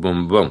 boom, boom,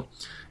 boom, boom.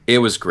 It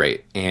was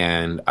great,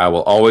 and I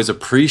will always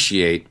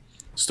appreciate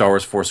Star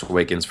Wars Force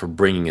Awakens for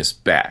bringing us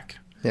back.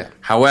 Yeah.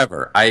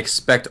 However, I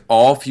expect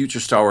all future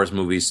Star Wars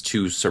movies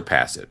to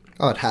surpass it.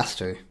 Oh, it has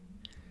to.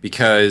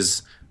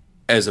 Because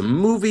as a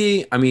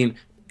movie, I mean,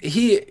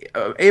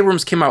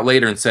 Abrams came out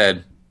later and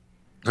said,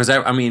 because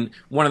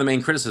one of the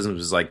main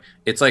criticisms is like,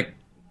 it's like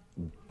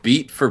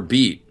beat for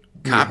beat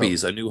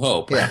copies A New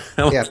Hope. Yeah,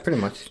 yeah, pretty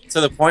much.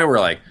 To the point where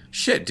like,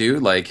 shit,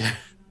 dude, like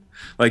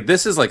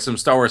this is like some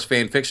Star Wars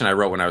fan fiction I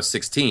wrote when I was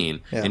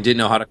 16 and didn't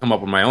know how to come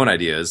up with my own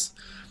ideas.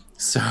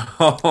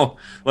 So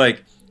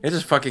like, it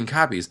just fucking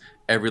copies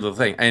every little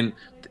thing.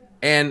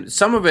 And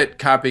some of it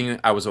copying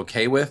I was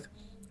okay with.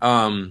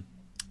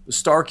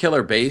 Star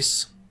Killer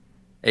Base,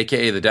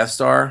 aka the Death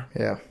Star.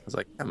 Yeah. I was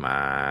like, come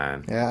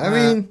on. Yeah, I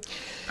mean,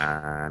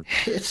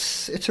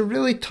 it's a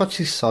really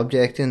touchy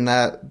subject in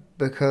that,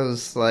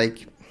 because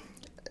like,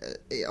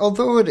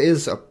 although it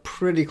is a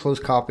pretty close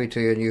copy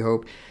to A New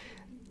Hope,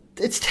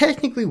 it's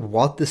technically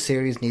what the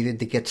series needed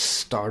to get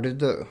started,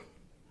 though.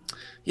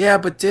 Yeah,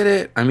 but did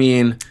it? I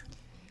mean,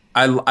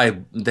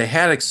 they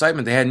had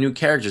excitement, they had new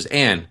characters,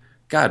 and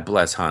God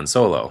bless Han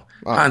Solo.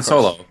 Han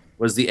Solo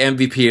was the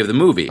MVP of the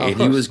movie,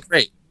 and he was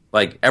great.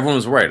 Like, everyone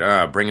was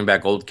worried, bringing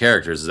back old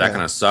characters, is that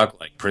going to suck?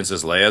 Like,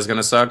 Princess Leia's going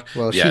to suck?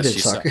 Well, yes, she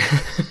suck.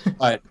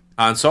 But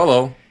Han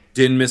Solo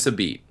didn't miss a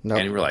beat. Nope.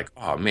 And we were like,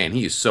 oh, man,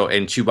 he's so...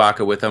 And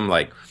Chewbacca with him,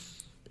 like...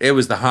 It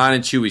was the Han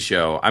and Chewie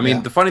show. I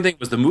mean, the funny thing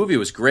was the movie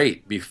was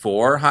great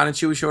before Han and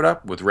Chewie showed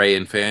up with Rey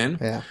and Finn.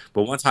 Yeah.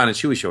 But once Han and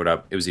Chewie showed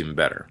up, it was even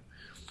better.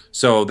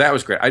 So that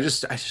was great. I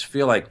just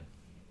feel like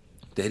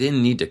they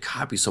didn't need to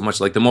copy so much.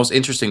 Like the most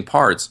interesting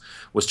parts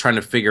was trying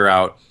to figure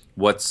out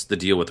what's the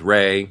deal with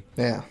Rey.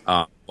 Yeah.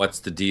 What's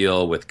the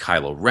deal with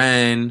Kylo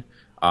Ren?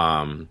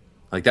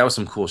 Like that was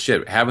some cool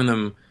shit. Having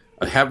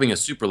a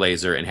super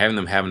laser and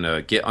having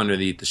to get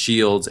underneath the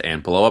shields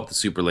and blow up the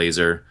super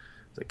laser.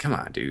 It's like, come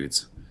on,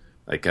 dudes.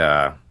 Like,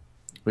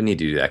 we need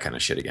to do that kind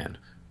of shit again.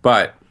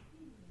 But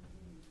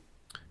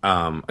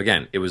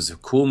again, it was a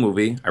cool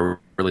movie. I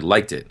really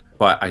liked it.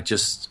 But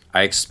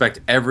I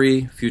expect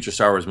every future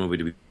Star Wars movie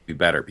to be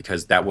better,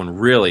 because that one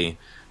really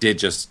did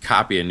just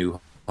copy A New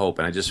Hope,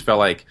 and I just felt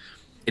like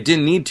it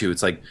didn't need to.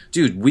 It's like,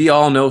 dude, we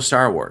all know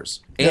Star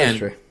Wars. That's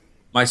true.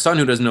 My son,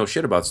 who doesn't know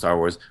shit about Star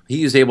Wars,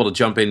 he was able to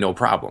jump in no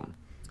problem.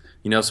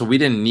 So we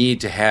didn't need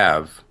to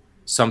have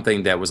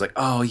something that was like,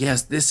 oh,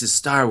 yes, this is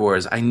Star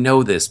Wars. I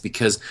know this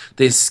because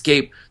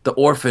the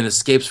orphan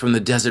escapes from the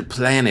desert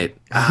planet.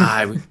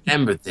 I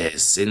remember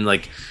this. And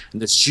like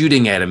the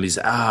shooting at him, he's,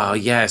 oh,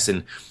 yes.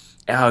 And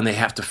they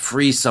have to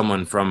free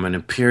someone from an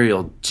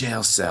Imperial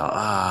jail cell.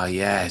 Oh,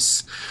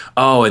 yes.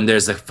 Oh, and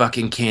there's a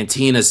fucking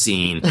cantina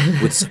scene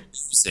with some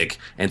music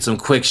and some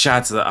quick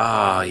shots of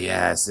oh,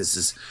 yes. This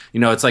is,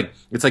 it's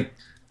like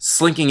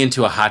slinking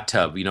into a hot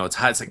tub. It's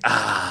hot. It's like,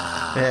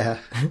 Yeah.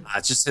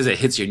 It just as it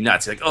hits your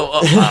nuts. You're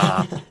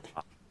like,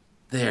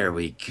 there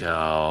we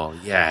go.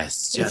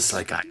 Yes, just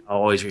like I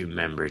always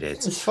remembered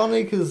it. It's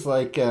funny because,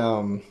 like,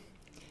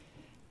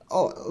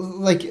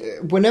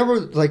 whenever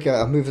like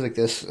a movie like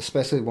this,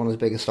 especially one as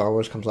big as Star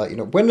Wars, comes out,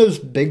 when there's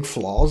big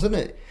flaws in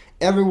it,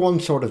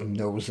 everyone sort of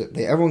knows it.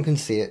 Everyone can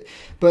see it.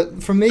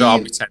 But for me,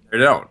 they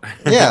don't.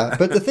 Yeah.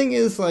 But the thing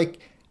is, like,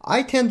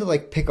 I tend to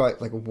like pick out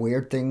like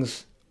weird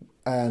things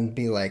and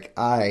be like,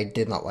 I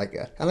did not like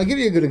it. And I'll give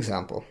you a good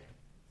example.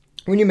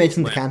 When you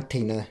mentioned the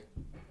cantina,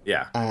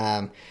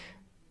 yeah.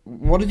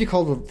 What did you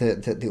call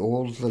the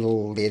old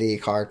little lady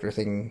character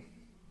thing?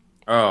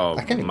 Oh,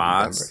 I can't even Maz.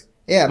 remember.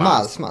 Yeah,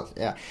 Maz,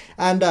 yeah.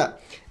 And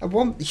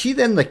she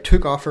then like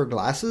took off her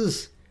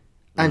glasses,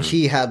 and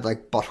she had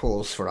like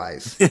buttholes for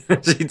eyes.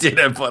 She did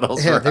have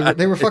buttholes. Yeah, for eyes.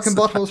 They were fucking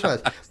buttholes for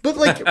eyes. But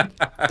like,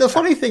 the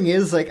funny thing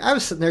is, like, I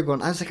was sitting there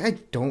going, I was like, I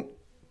don't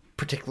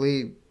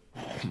particularly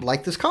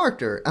like this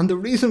character, and the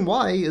reason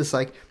why is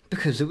like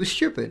because it was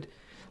stupid.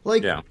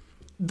 Like, yeah.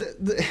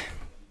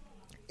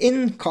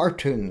 In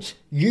cartoons,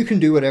 you can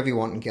do whatever you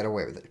want and get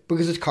away with it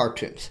because it's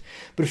cartoons.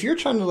 But if you're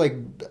trying to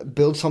like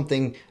build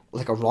something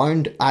like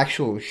around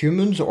actual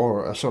humans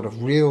or a sort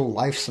of real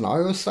life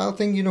scenario style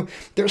thing,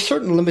 there are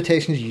certain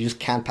limitations you just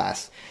can't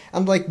pass.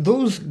 And like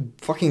those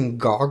fucking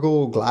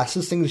gargle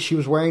glasses things she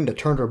was wearing that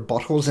turned her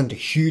buttholes into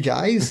huge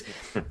eyes,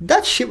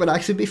 that shit would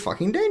actually be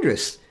fucking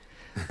dangerous.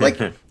 Like,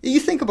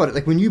 you think about it,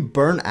 like when you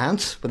burn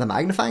ants with a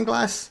magnifying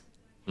glass,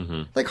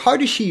 like how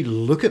does she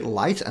look at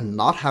light and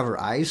not have her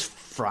eyes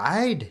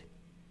fried?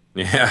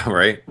 Yeah,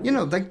 right.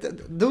 Like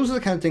those are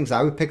the kind of things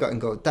I would pick out and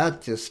go,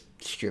 that's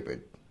just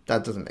stupid.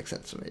 That doesn't make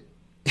sense to me.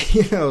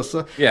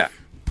 So yeah,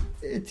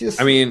 it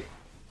just. I mean,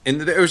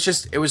 and it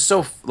was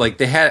so like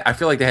I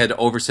feel like they had to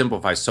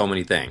oversimplify so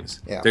many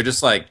things. Yeah. They're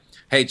just like,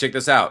 hey, check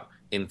this out.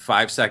 In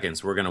 5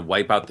 seconds, we're gonna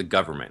wipe out the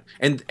government,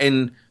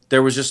 and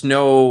there was just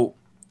no.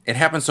 It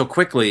happened so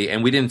quickly,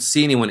 and we didn't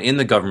see anyone in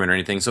the government or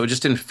anything, so it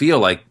just didn't feel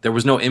like there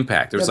was no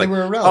impact. There was like,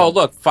 oh,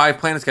 look, 5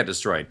 planets got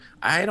destroyed.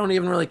 I don't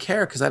even really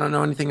care because I don't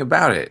know anything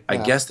about it. Yeah.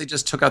 I guess they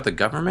just took out the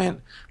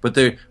government, but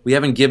we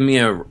haven't given me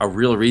a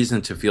real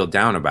reason to feel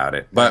down about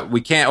it. But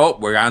we can't,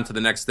 we're on to the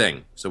next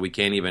thing, so we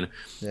can't even.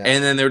 Yeah.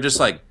 And then they were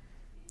just like,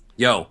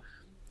 yo,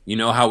 you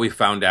know how we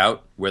found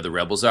out where the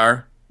rebels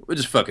are? We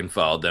just fucking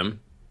followed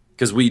them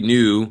because we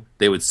knew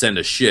they would send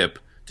a ship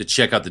to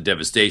check out the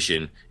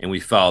devastation, and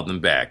we followed them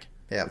back.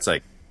 Yeah. It's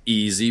like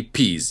easy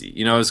peasy.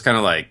 It's kind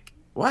of like,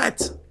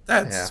 what?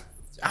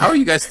 How are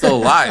you guys still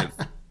alive?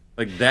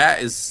 Like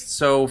that is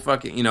so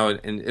fucking,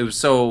 and it was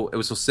so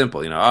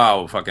simple,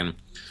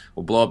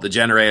 we'll blow up the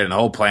generator and the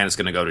whole planet's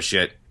going to go to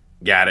shit.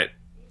 Got it.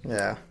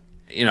 Yeah.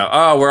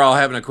 We're all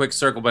having a quick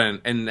circle, but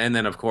and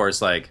then of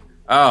course like,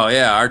 oh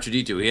yeah,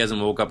 R2-D2, he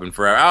hasn't woke up in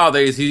forever. Oh,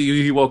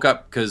 he woke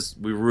up because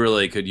we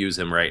really could use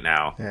him right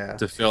now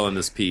to fill in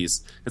this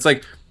piece. It's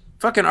like,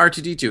 fucking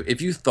R2-D2. If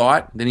you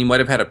thought, then he might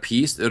have had a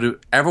piece.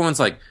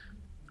 Everyone's like,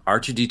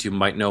 R2-D2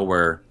 might know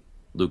where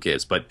Luke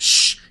is, but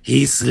shh,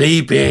 he's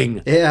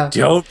sleeping. Yeah.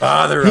 Don't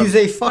bother him. He's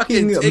a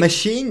fucking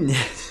machine.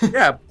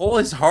 Yeah, pull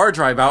his hard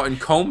drive out and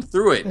comb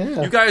through it.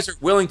 Yeah. You guys are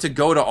willing to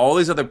go to all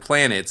these other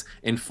planets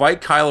and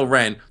fight Kylo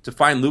Ren to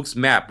find Luke's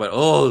map, but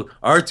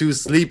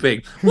R2's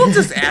sleeping. We'll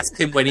just ask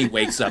him when he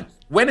wakes up.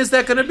 When is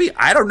that going to be?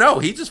 I don't know.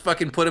 He just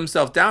fucking put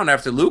himself down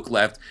after Luke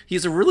left.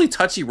 He's a really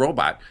touchy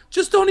robot.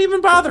 Just don't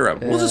even bother him.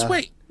 Yeah. We'll just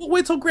wait. We'll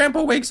wait till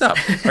Grandpa wakes up.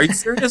 Are you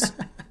serious?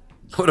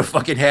 I would have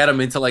fucking had him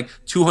into like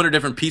 200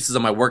 different pieces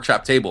on my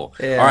workshop table.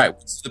 Yeah. All right,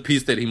 what's the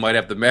piece that he might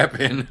have the map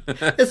in?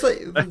 It's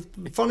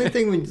like funny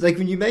thing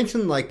when you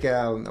mentioned like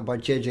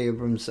about J.J.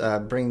 Abrams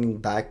bringing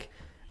back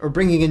or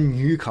bringing in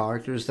new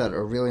characters that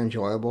are really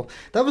enjoyable.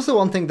 That was the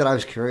one thing that I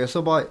was curious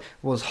about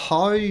was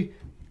how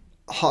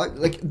how,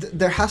 like,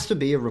 there has to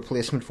be a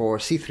replacement for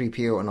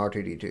C-3PO and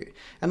R2-D2.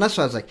 And that's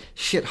why I was like,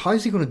 shit, how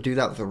is he going to do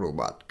that with a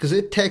robot? Because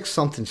it takes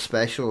something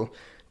special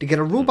to get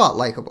a robot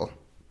likable.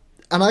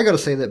 And I got to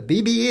say that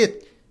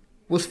BB-8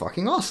 was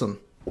fucking awesome.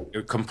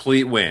 A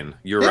complete win.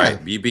 You're right.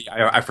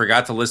 I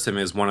forgot to list him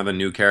as one of the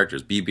new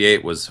characters.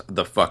 BB-8 was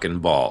the fucking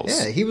balls.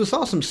 Yeah, he was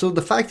awesome. So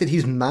the fact that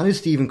he's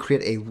managed to even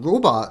create a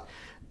robot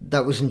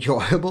that was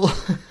enjoyable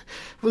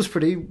was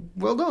pretty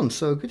well done.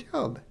 So good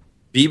job.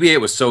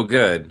 BB-8 was so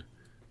good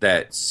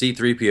that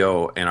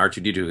C-3PO and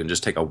R2-D2 can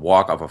just take a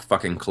walk off a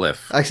fucking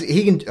cliff.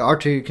 Actually,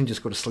 R2 can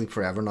just go to sleep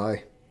forever now.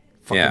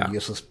 Fucking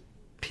useless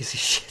piece of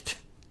shit.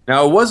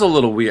 Now, it was a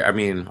little weird. I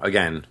mean,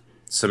 again,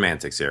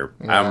 semantics here.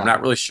 Yeah. I'm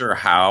not really sure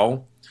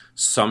how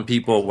some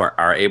people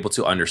are able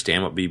to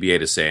understand what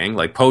BB-8 is saying.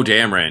 Like, Poe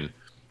Dameron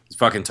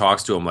fucking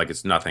talks to him like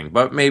it's nothing.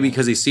 But maybe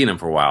because he's seen him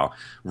for a while.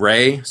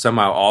 Rey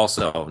somehow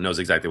also knows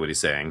exactly what he's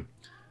saying.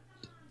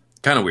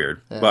 Kind of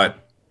weird. Yeah.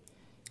 But,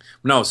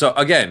 no, so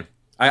again,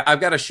 I've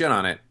got a shit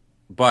on it.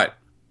 But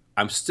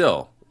I'm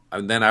still...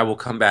 then I will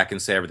come back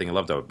and say everything I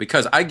loved of it.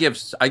 Because I give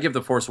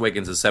The Force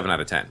Awakens a 7 out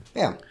of 10.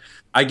 Yeah.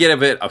 I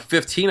give it a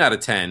 15 out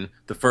of 10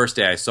 the first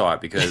day I saw it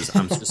because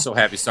I'm just so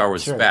happy Star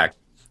Wars is back.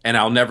 And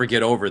I'll never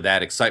get over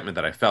that excitement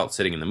that I felt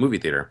sitting in the movie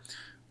theater.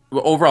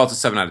 Overall, it's a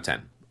 7 out of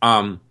 10.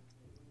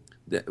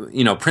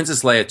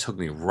 Princess Leia took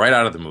me right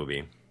out of the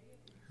movie.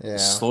 Yeah.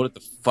 Slowed it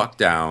the fuck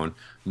down.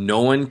 No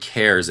one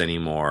cares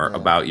anymore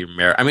about your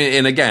marriage. I mean,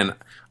 and again,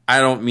 I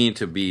don't mean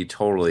to be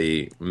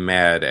totally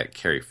mad at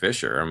Carrie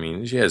Fisher. I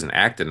mean, she hasn't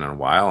acted in a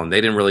while, and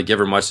they didn't really give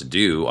her much to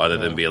do other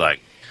than be like,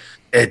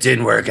 it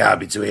didn't work out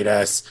between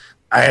us.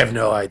 I have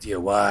no idea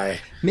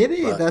why.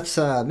 Maybe that's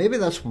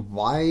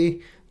why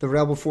the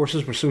rebel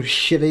forces were so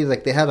shitty.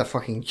 Like, they had a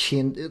fucking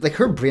chain. Like,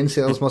 her brain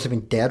cells must have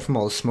been dead from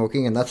all the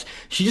smoking, and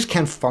she just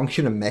can't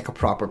function and make a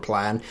proper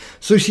plan.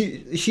 So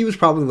she was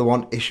probably the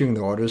one issuing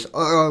the orders.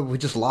 We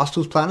just lost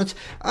those planets.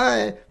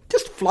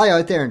 Just fly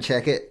out there and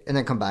check it, and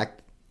then come back.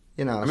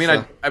 I mean,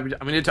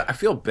 I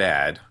feel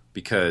bad.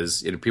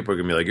 Because people are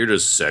going to be like, you're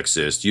just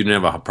sexist. You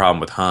didn't have a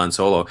problem with Han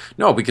Solo.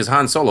 No, because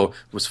Han Solo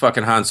was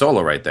fucking Han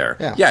Solo right there.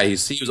 Yeah, he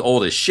was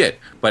old as shit,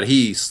 but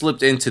he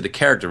slipped into the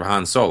character of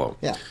Han Solo.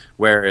 Yeah.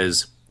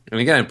 Whereas, and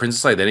again,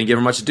 Princess Leia, they didn't give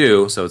her much to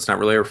do, so it's not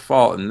really her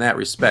fault in that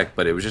respect,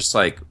 but it was just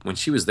like, when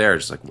she was there,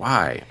 just like,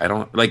 why? I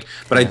don't, like,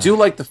 but I do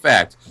like the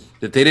fact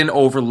that they didn't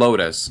overload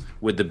us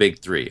with the big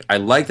three. I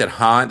like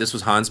that this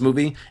was Han's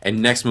movie,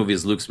 and next movie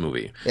is Luke's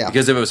movie. Yeah.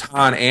 Because if it was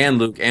Han and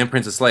Luke and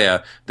Princess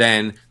Leia,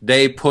 then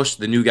they pushed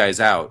the new guys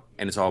out,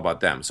 and it's all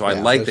about them. So I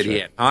like that he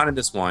had Han in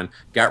this one,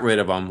 got rid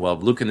of them, well,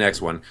 Luke in the next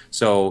one.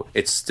 So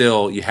it's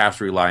still, you have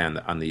to rely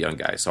on the young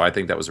guys. So I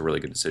think that was a really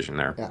good decision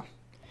there. Yeah,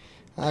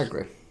 I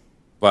agree.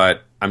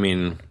 But, I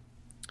mean,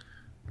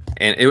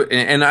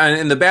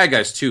 and the bad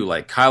guys too,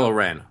 like Kylo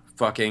Ren,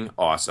 fucking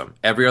awesome.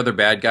 Every other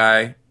bad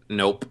guy,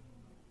 nope.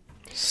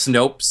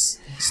 Snopes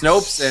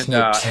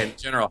and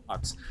General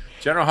Hux.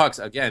 General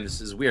Hux, again,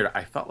 this is weird.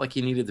 I felt like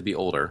he needed to be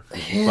older.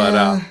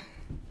 Yeah.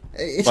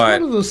 It's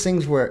one of those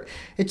things where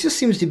it just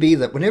seems to be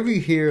that whenever you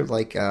hear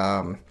like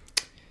a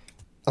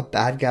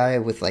bad guy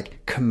with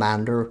like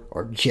commander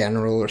or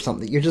general or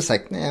something, you're just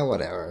like,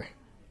 whatever.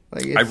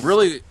 Like,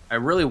 I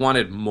really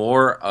wanted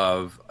more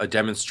of a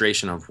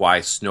demonstration of why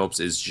Snopes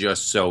is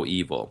just so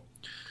evil.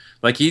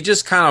 Like, he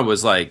just kind of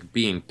was like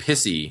being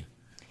pissy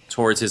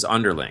towards his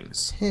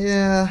underlings.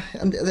 Yeah,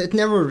 and it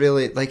never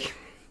really like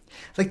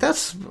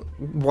that's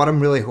what I'm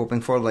really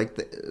hoping for. Like,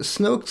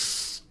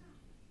 Snoke's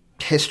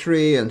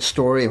history and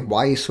story and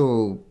why he's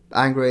so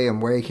angry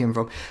and where he came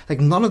from. Like,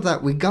 none of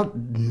that. We got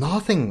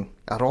nothing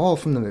at all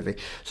from the movie.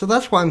 So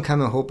that's why I'm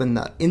kind of hoping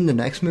that in the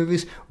next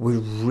movies we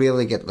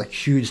really get like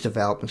huge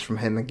developments from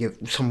him and give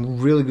some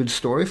really good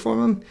story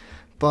from him.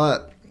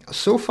 But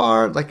so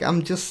far, like,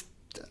 I'm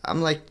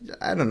like,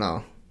 I don't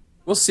know.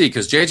 We'll see,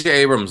 because J.J.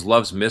 Abrams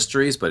loves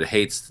mysteries but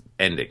hates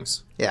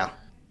endings. Yeah.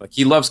 Like,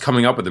 he loves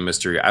coming up with a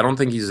mystery. I don't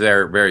think he's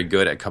very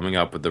good at coming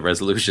up with the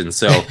resolution,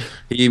 so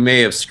he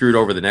may have screwed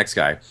over the next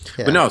guy.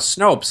 Yeah. But no,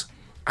 Snopes,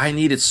 I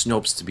needed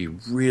Snopes to be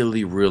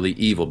really, really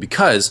evil,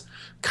 because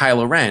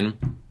Kylo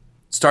Ren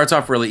starts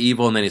off really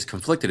evil and then he's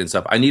conflicted and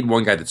stuff. I need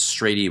one guy that's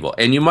straight evil.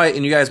 And you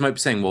guys might be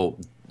saying, well,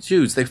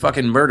 dudes, they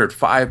fucking murdered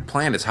 5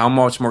 planets. How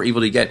much more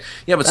evil do you get?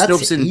 Yeah, but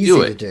Snopes didn't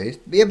do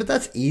it. Yeah, but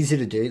that's easy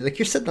to do. Like,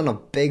 you're sitting on a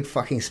big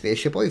fucking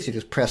spaceship. All you have to do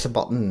is press a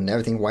button and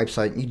everything wipes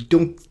out. And you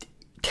don't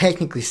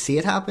technically see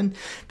it happen.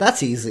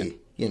 That's easy,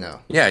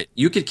 Yeah,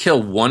 you could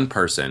kill one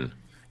person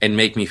and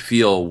make me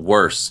feel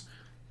worse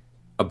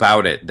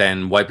about it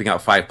than wiping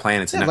out 5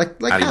 planets. Yeah, and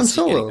like Han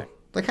Solo.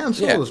 Like Han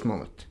Solo's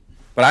moment.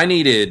 But I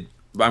needed...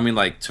 I mean,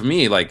 like, to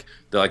me,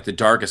 the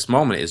darkest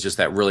moment is just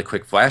that really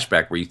quick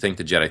flashback where you think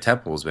the Jedi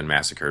Temple has been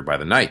massacred by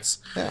the Knights.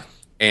 Yeah.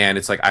 And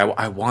it's like,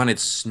 I wanted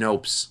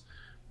Snopes.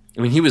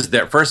 I mean, he was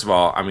there. First of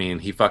all, I mean,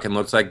 he fucking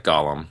looks like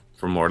Gollum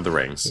from Lord of the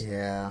Rings.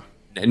 Yeah.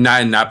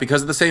 Not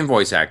because of the same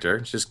voice actor,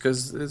 just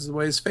because the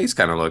way his face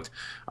kind of looked.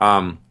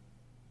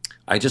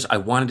 I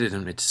wanted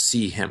him to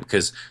see him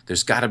because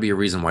there's got to be a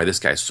reason why this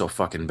guy's so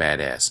fucking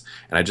badass,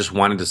 and I just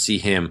wanted to see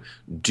him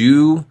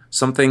do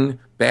something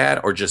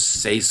bad or just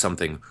say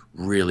something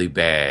really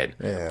bad.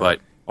 Yeah. But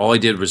all he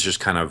did was just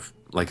kind of,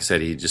 like I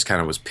said, he just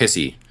kind of was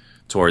pissy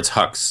towards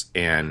Hux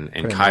and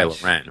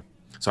Kylo Ren.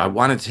 So I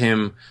wanted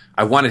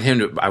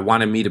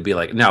me to be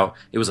like, no,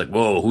 it was like,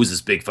 whoa, who's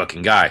this big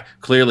fucking guy?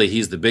 Clearly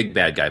he's the big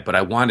bad guy, but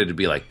I wanted to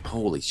be like,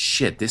 holy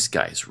shit, this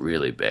guy's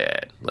really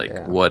bad.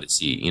 Like, what is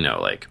he,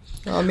 like.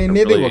 I mean,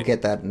 maybe we'll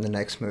get that in the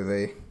next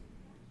movie.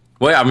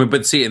 Well, I mean,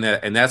 but see,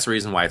 and that's the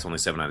reason why it's only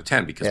 7 out of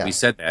 10, because we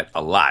said that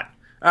a lot.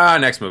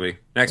 Next movie.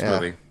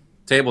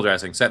 Table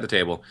dressing, set the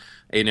table,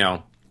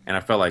 and I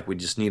felt like we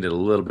just needed a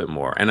little bit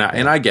more. And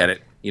I get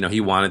it.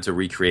 He wanted to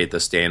recreate the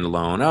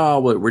standalone.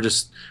 Oh,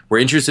 we're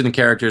interested in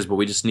characters, but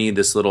we just need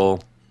this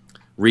little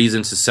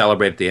reason to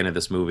celebrate at the end of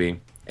this movie.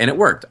 And it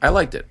worked. I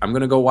liked it. I'm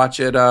going to go watch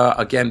it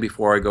again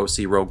before I go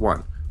see Rogue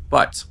One.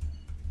 But,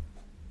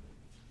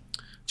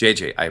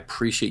 JJ, I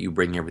appreciate you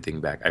bringing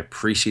everything back. I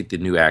appreciate the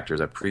new actors.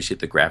 I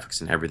appreciate the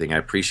graphics and everything. I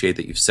appreciate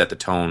that you've set the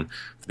tone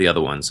for the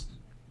other ones.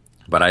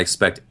 But I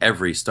expect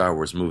every Star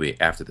Wars movie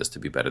after this to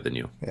be better than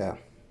you. Yeah.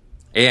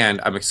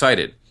 And I'm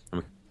excited.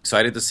 I'm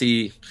excited to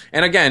see.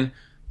 And again,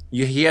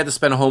 he had to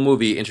spend a whole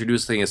movie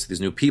introducing us to these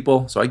new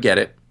people, so I get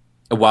it,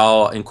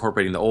 while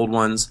incorporating the old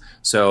ones.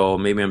 So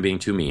maybe I'm being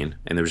too mean,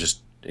 and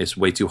it's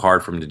way too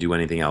hard for him to do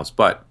anything else.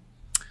 But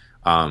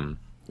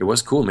it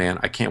was cool, man.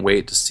 I can't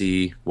wait to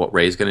see what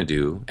Rey's going to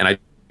do. And I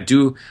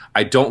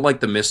don't like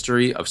the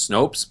mystery of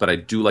Snopes, but I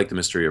do like the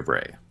mystery of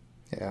Rey.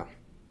 Yeah,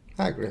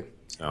 I agree.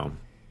 So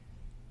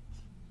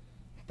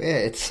yeah,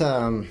 it's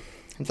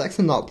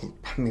actually not.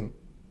 I mean,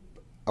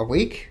 a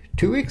week,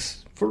 2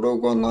 weeks for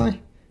Rogue One now.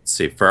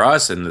 See, for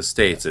us in the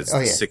States, it's the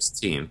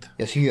 16th.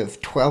 Yes, you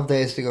have 12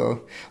 days to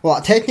go.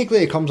 Well, technically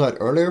it comes out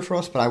earlier for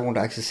us, but I won't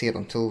actually see it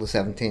until the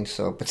 17th.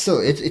 So, but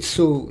still, it's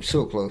so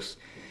close.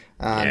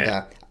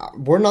 And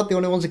we're not the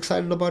only ones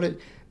excited about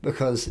it,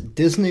 because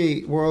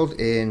Disney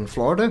World in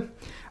Florida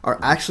are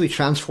actually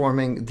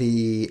transforming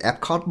the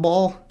Epcot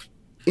ball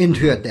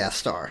into a Death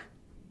Star.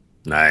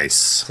 Nice.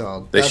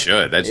 So they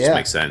should. That just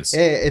makes sense.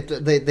 Yeah,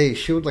 they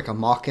showed like a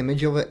mock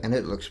image of it, and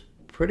it looks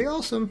pretty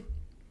awesome.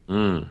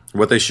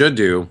 What they should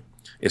do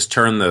is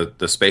turn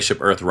the Spaceship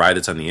Earth ride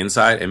that's on the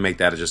inside and make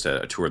that just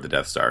a tour of the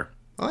Death Star.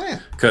 Oh, yeah.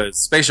 Because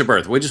Spaceship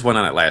Earth, we just went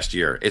on it last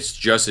year. It's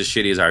just as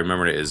shitty as I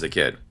remembered it as a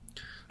kid.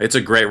 It's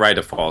a great ride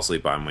to fall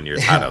asleep on when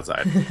you're hot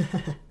outside.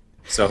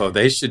 So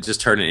they should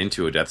just turn it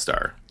into a Death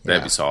Star.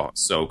 That'd be so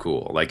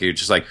cool. Like, you're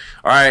just like,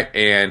 all right,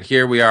 and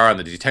here we are on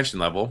the detention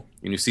level,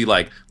 and you see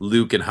like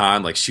Luke and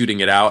Han like shooting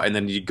it out, and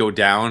then you go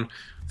down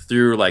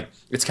through, like,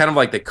 it's kind of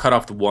like they cut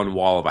off the one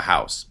wall of a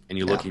house, and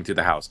you're looking through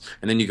the house,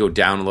 and then you go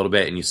down a little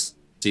bit, and you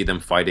see them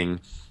fighting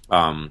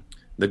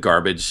the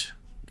garbage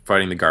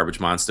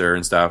monster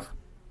and stuff.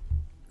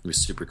 It was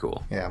super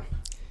cool. Yeah.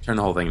 Turn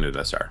the whole thing into a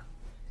Death Star.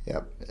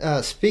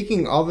 Yep.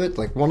 Speaking of it,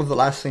 like, one of the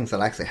last things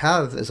that I actually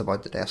have is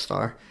about the Death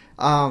Star.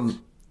 Do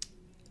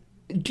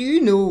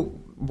you know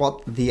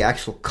what the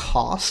actual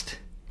cost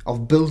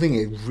of building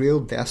a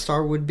real Death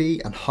Star would be,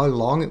 and how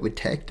long it would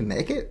take to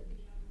make it?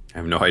 I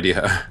have no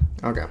idea.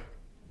 Okay.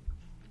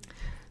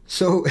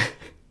 So,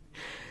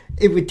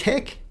 it would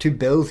take to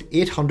build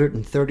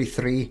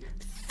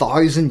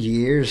 833,000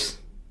 years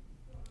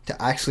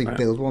to actually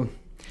build one.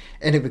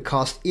 And it would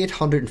cost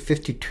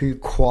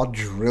 $852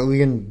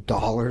 quadrillion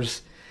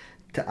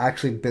to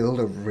actually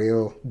build a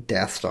real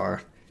Death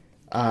Star.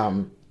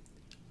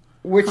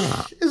 Which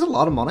is a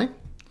lot of money.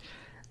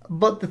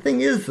 But the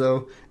thing is,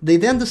 though, they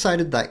then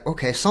decided that,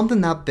 okay, something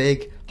that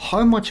big,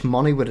 how much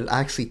money would it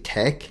actually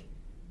take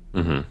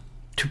to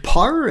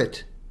power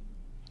it?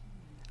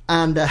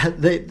 And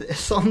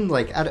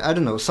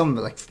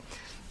some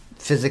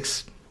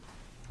physics.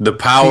 The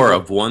power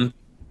of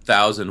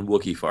 1,000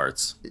 Wookiee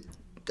farts.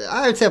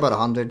 I would say about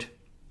 100.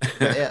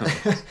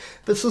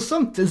 But so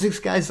some physics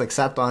guys like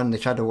sat down and they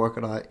tried to work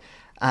it out,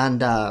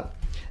 and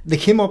they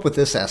came up with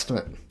this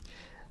estimate.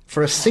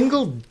 For a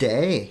single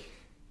day,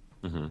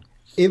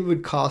 it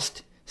would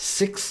cost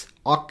 $6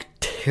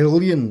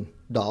 octillion,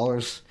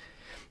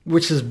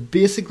 which is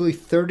basically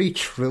 30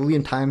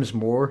 trillion times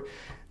more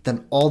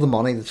than all the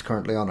money that's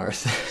currently on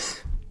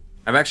Earth.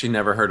 I've actually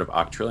never heard of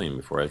octillion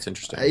before. It's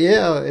interesting.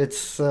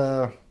 It's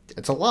a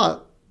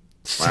lot.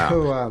 Wow.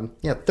 So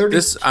 30.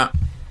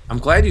 I'm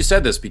glad you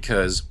said this,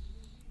 because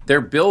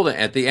they're building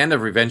at the end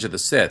of Revenge of the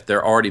Sith.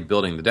 They're already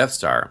building the Death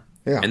Star.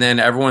 Yeah. And then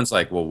everyone's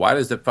like, well, why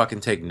does it fucking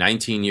take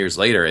 19 years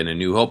later in A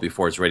New Hope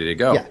before it's ready to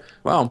go? Yeah.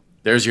 Well,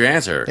 there's your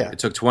answer. Yeah. It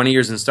took 20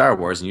 years in Star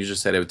Wars, and you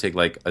just said it would take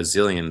like a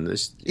zillion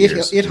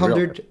years.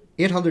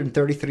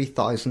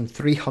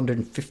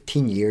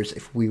 833,315 years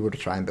if we were to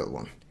try and build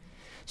one.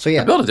 So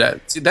yeah. Build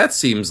it. See, that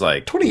seems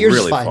like 20 years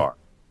really is fine. far.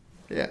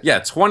 Yeah.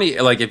 20,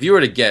 like if you were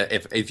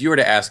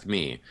to ask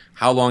me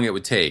how long it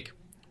would take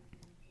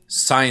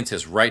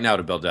scientists right now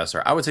to build Death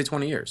Star, I would say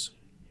 20 years.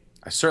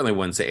 I certainly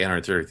wouldn't say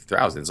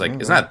 830,000. It's like,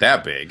 it's not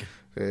that big.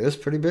 It is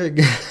pretty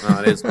big. No,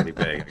 it is pretty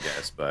big, I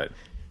guess, but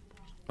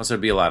also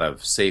there'd be a lot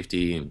of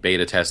safety and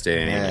beta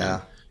testing.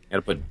 Yeah. got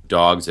to put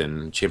dogs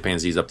and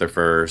chimpanzees up there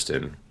first,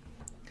 and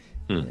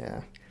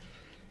Yeah.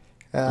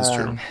 that's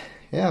true.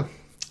 Yeah.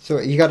 So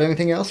you got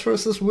anything else for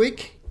us this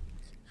week?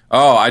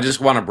 Oh, I just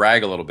want to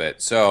brag a little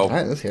bit. So, All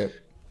right, let's hear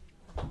it.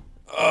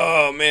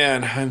 oh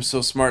man, I'm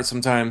so smart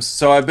sometimes.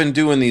 So I've been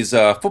doing these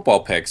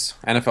football picks,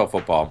 NFL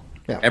football.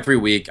 Yeah. Every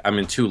week, I'm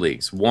in 2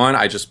 leagues. One,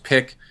 I just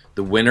pick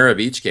the winner of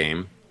each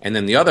game, and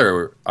then the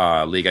other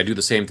league, I do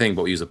the same thing,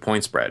 but we use a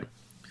point spread.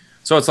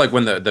 So it's like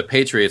when the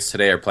Patriots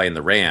today are playing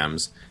the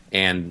Rams,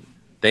 and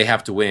they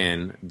have to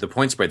win. The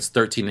point spread's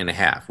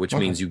 13.5, which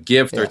means you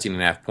give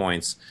 13.5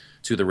 points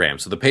to the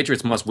Rams. So the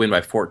Patriots must win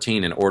by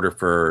 14 in order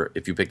for,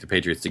 if you pick the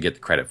Patriots, to get the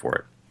credit for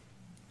it.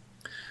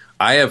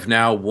 I have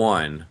now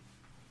won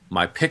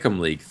my Pick'em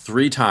League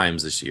 3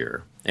 times this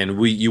year,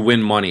 and you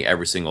win money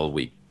every single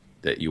week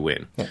that you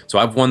win. Yeah. So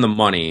I've won the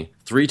money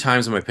 3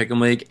 times in my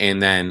Pick'em League,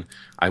 and then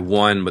I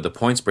won with the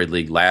point spread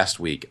league last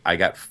week. I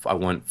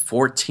won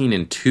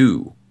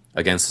 14-2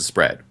 against the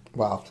spread.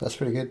 Wow, that's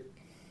pretty good.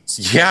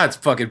 Yeah, it's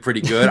fucking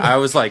pretty good. I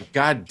was like,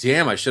 God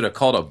damn, I should have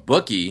called a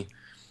bookie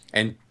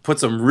and put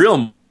some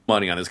real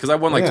money on this because I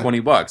won like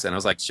 $20, and I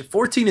was like,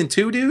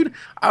 14-2, dude.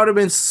 I would have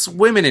been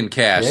swimming in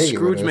cash,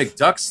 Scrooge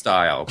McDuck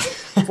style.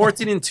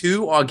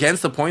 14-2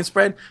 against the point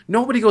spread.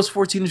 Nobody goes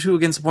 14-2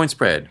 against the point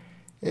spread.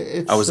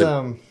 It's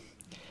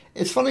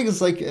funny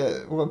because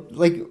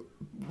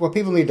what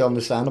people need to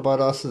understand about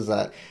us is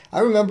that I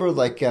remember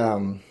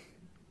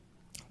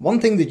one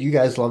thing that you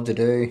guys love to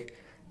do,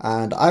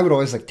 and I would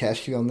always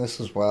test you on this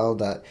as well.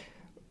 That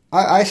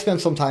I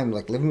spent some time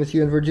living with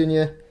you in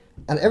Virginia.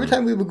 And every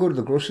time we would go to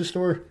the grocery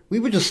store, we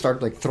would just start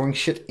throwing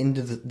shit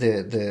into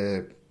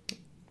the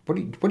what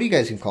do you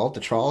guys even call it? The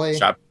trolley?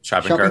 Shopping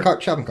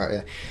cart. Shopping cart,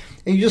 yeah.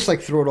 And you just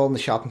throw it all in the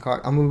shopping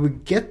cart. And when we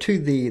would get to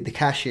the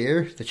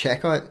cashier, the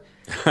checkout,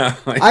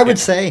 I would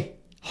say,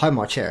 how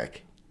much,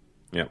 Eric?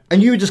 Yeah.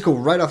 And you would just go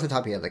right off the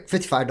top of your head,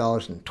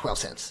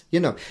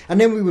 $55.12, And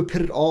then we would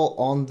put it all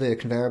on the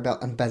conveyor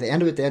belt, and by the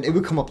end of it, it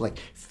would come up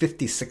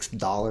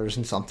 $56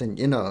 and something,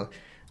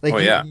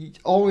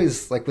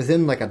 always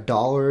within $1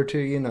 or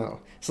 $2,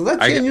 So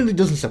that genuinely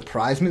doesn't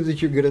surprise me that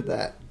you're good at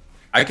that.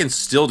 I can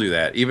still do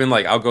that. Even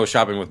I'll go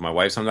shopping with my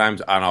wife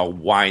sometimes, and I'll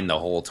whine the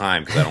whole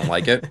time because I don't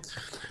like it.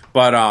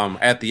 But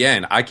at the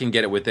end, I can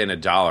get it within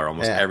 $1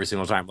 almost every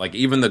single time.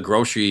 Even the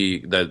grocery,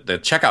 the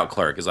checkout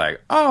clerk is like,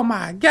 "Oh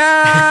my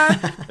god!"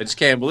 I just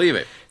can't believe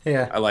it.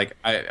 Yeah,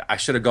 I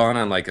should have gone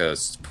on a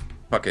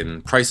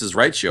fucking Price is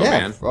Right show,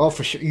 man. Oh,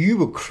 for sure, you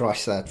would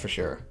crush that for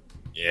sure.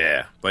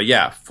 Yeah, but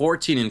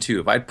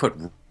 14-2. If I'd put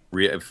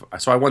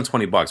so I won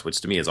 $20,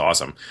 which to me is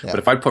awesome. Yeah. But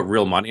if I'd put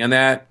real money on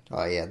that,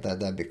 oh yeah,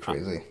 that'd be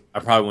crazy. I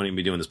probably wouldn't even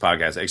be doing this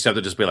podcast, except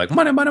to just be like,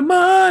 money, money,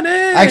 money.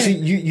 Actually,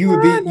 you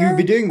would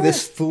be doing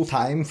this full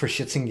time for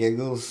shits and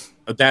giggles.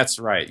 That's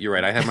right. You're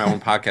right. I have my own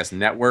podcast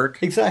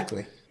network.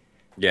 Exactly.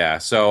 Yeah.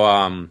 So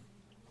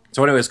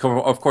anyways,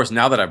 of course,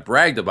 now that I've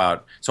bragged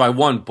about, so I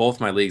won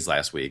both my leagues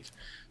last week.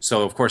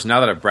 So of course, now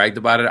that I've bragged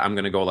about it, I'm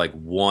going to go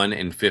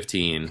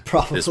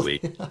 1-15 this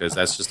week because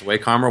that's just the way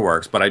karma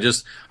works. But I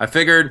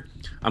figured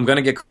I'm going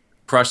to get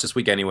crushed this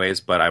week anyways,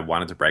 but I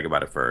wanted to brag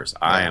about it first.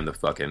 Yeah. I am the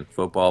fucking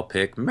football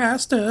pick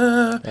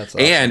master. That's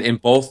awesome. And in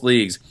both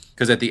leagues,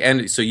 because at the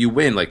end, so you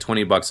win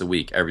 $20 a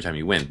week every time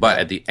you win. But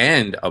at the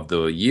end of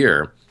the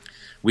year,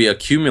 we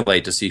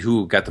accumulate to see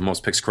who got the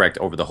most picks correct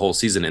over the whole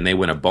season, and they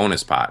win a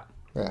bonus pot.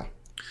 Yeah.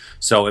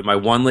 So in my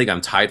one league,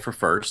 I'm tied for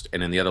first,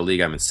 and in the other league,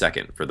 I'm in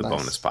second for the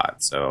bonus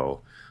pot. So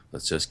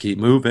let's just keep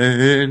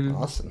moving.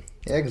 Awesome.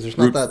 Yeah, because there's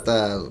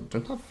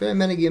not very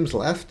many games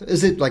left.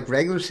 Is it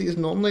regular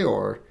season only,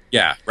 or?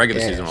 Yeah, regular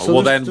season. So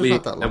well, then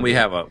we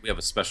have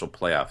a special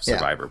playoff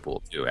survivor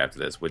pool too after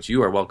this, which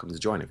you are welcome to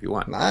join if you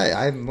want.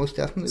 I most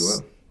definitely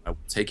will. I will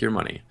take your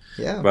money.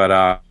 Yeah.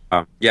 But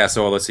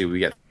so let's see. We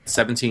get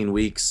 17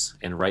 weeks,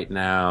 and right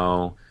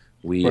now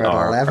we're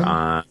are 11?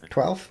 on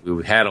 12.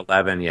 We had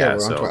 11. Yeah,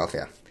 we're on 12.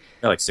 Yeah.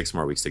 We got 6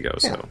 more weeks to go.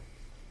 Yeah. So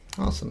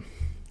awesome.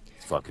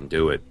 Let's fucking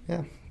do it.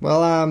 Yeah.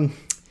 Well, I'm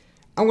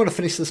going to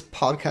finish this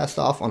podcast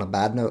off on a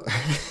bad note.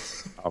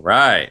 All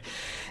right.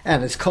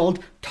 And it's called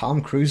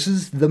Tom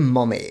Cruise's The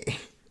Mummy.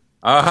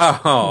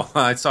 Oh,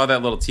 I saw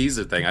that little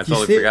teaser thing. I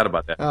totally forgot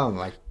about that. Oh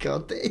my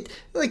god.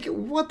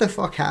 What the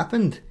fuck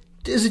happened?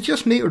 Is it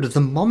just me, or does The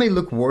Mummy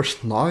look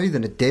worse now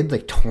than it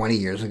did 20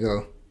 years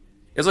ago?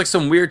 It's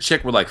some weird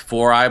chick with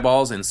 4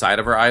 eyeballs inside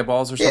of her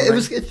eyeballs or something. Yeah,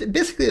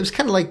 it was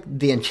kind of like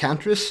the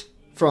Enchantress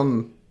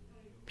from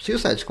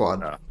Suicide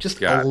Squad. Oh,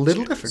 just a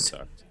little different.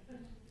 Sucked.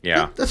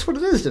 Yeah. That's what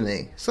it is to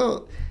me.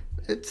 So,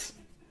 it's...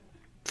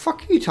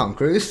 Fuck you, Tom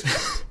Cruise.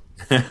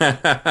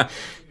 Because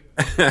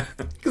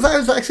I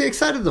was actually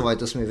excited about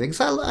this movie, because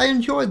I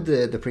enjoyed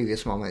the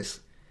previous Mummies.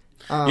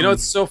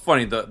 It's so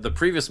funny. The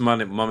previous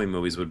Mummy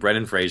movies with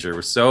Brendan Fraser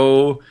were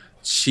so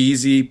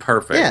cheesy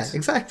perfect. Yeah,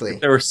 exactly.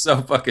 They were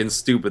so fucking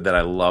stupid that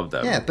I loved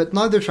them. Yeah, but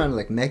now they're trying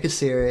to make it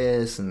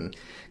serious, and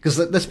because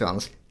let's be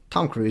honest,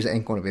 Tom Cruise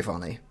ain't going to be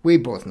funny. We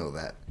both know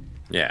that.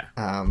 Yeah.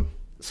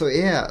 So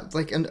yeah,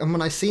 and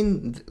when I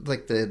seen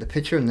the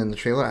picture and then the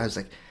trailer, I was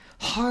like,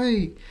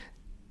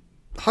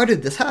 how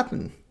did this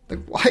happen?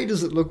 Like, why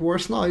does it look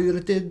worse now than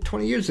it did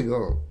 20 years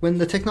ago when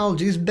the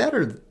technology is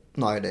better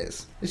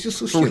nowadays? It's just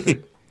so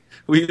stupid.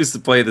 We used to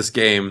play this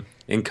game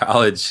in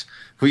college.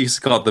 We used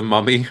to call it the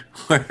Mummy,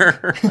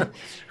 where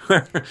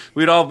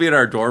we'd all be in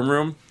our dorm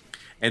room,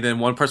 and then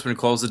one person would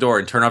close the door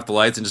and turn off the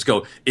lights and just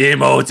go,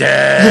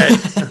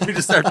 Emotet! We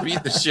just start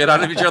beating the shit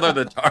out of each other in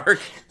the dark.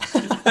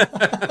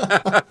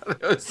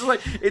 It was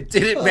like, it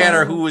didn't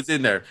matter who was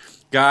in there.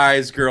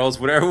 Guys, girls,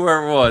 whatever,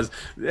 whoever it was.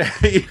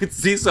 You could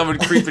see someone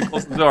creep and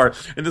close the door,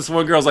 and this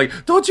one girl's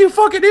like, don't you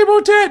fucking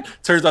Emotet!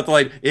 Turns out the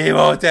light,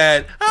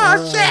 Emotet!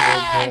 Oh,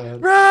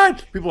 shit! Run!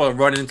 People are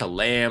running into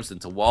lamps,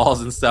 into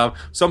walls and stuff.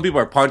 Some people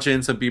are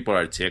punching, some people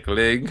are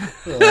tickling.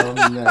 Oh,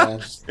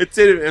 man.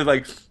 It was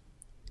like,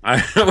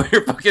 we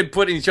were fucking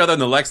putting each other in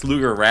the Lex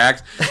Luger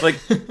racks. Like,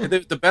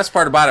 the best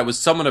part about it was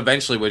someone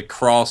eventually would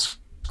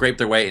scrape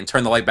their way and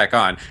turn the light back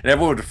on, and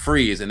everyone would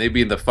freeze, and they'd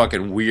be in the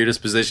fucking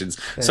weirdest positions.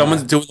 Yeah.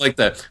 Someone's doing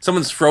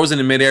someone's frozen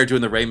in midair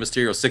doing the Rey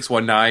Mysterio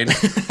 619.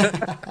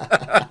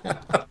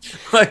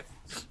 Like,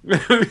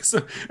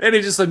 and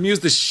it just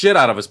amused the shit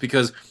out of us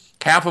because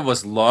half of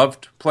us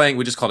loved playing.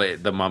 We just called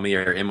it the Mummy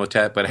or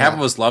Emotet, but half of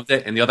us loved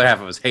it, and the other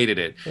half of us hated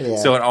it. Yeah.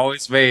 So it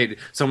always made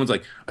someone's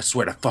like, I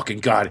swear to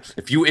fucking God,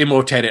 if you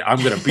Emotet it,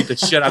 I'm gonna beat the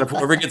shit out of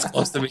whoever gets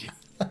close to me.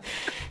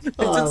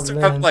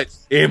 I'm like,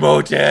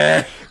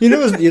 Emotet. You know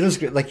what's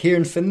good? Like here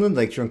in Finland,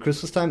 like during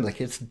Christmas time, like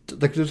it's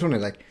like there's only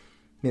like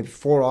maybe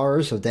 4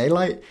 hours of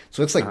daylight,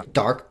 so it's like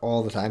dark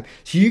all the time.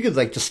 So you could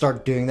like just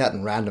start doing that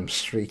in random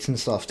streets and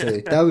stuff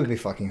too. That would be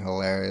fucking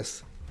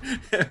hilarious.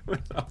 It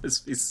would always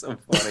be so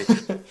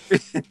funny.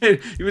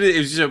 It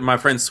was just, my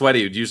friend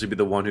Sweaty would usually be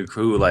the one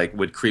who like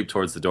would creep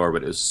towards the door,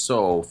 but it was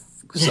so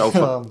funny.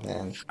 Oh,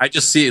 man. I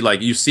just see it,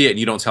 like you see it and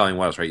you don't tell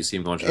anyone else, right? You see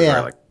him going to the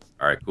door, like,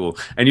 all right, cool,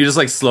 and you just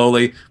like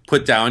slowly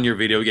put down your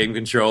video game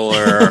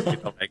controller,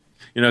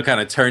 or, kind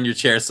of turn your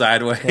chair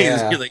sideways.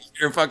 Yeah. You're like,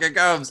 here fucking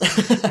comes.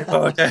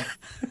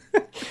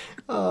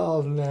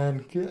 Oh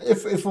man,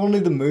 if only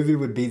the movie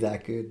would be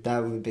that good,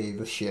 that would be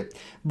the shit.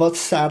 But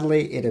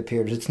sadly, it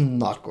appears it's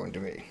not going to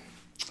be.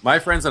 My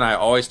friends and I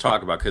always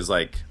talk about, because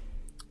like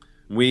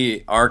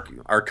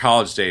our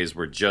college days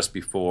were just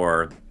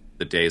before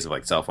the days of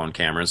like cell phone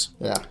cameras.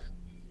 Yeah.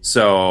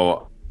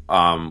 So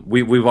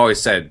we've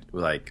always said,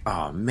 like,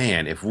 oh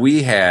man, if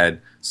we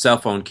had cell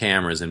phone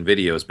cameras and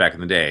videos back in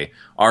the day,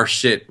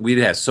 we'd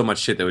have so much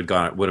shit that would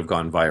have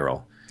gone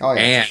viral. Oh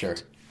yeah, for sure.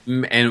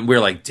 And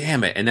we're like,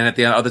 damn it. And then at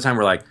the other time,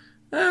 we're like,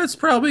 it's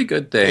probably a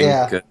good thing.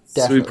 Yeah,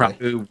 definitely. We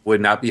probably would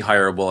not be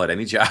hireable at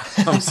any job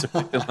or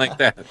something like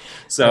that.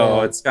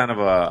 So it's kind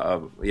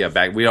of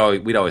back. We'd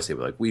always say,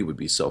 like, we would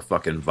be so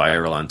fucking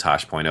viral on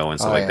Tosh.0 and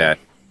stuff like that.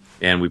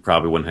 And we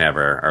probably wouldn't have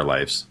our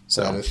lives.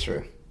 So that is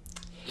true.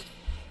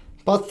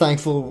 But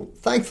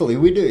thankfully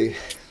we do.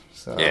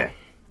 So yeah.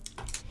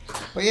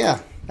 But yeah,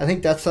 I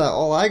think that's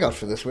all I got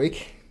for this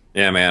week.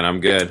 Yeah, man,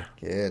 I'm good.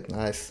 Good,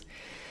 nice.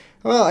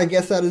 Well, I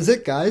guess that is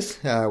it, guys.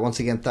 Once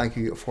again, thank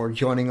you for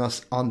joining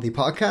us on the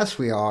podcast.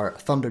 We are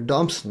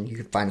Thunderdumps, and you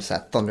can find us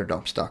at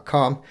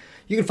thunderdumps.com.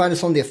 You can find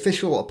us on the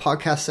official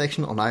podcast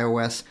section on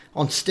iOS,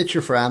 on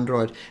Stitcher for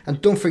Android,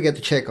 and don't forget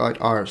to check out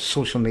our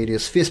social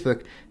medias,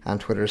 Facebook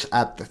and Twitter's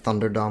at the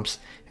Thunderdumps,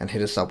 and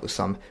hit us up with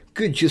some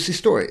good, juicy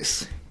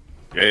stories.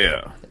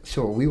 Yeah.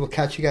 So we will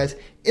catch you guys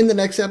in the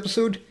next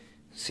episode.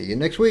 See you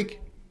next week.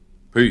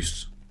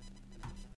 Peace.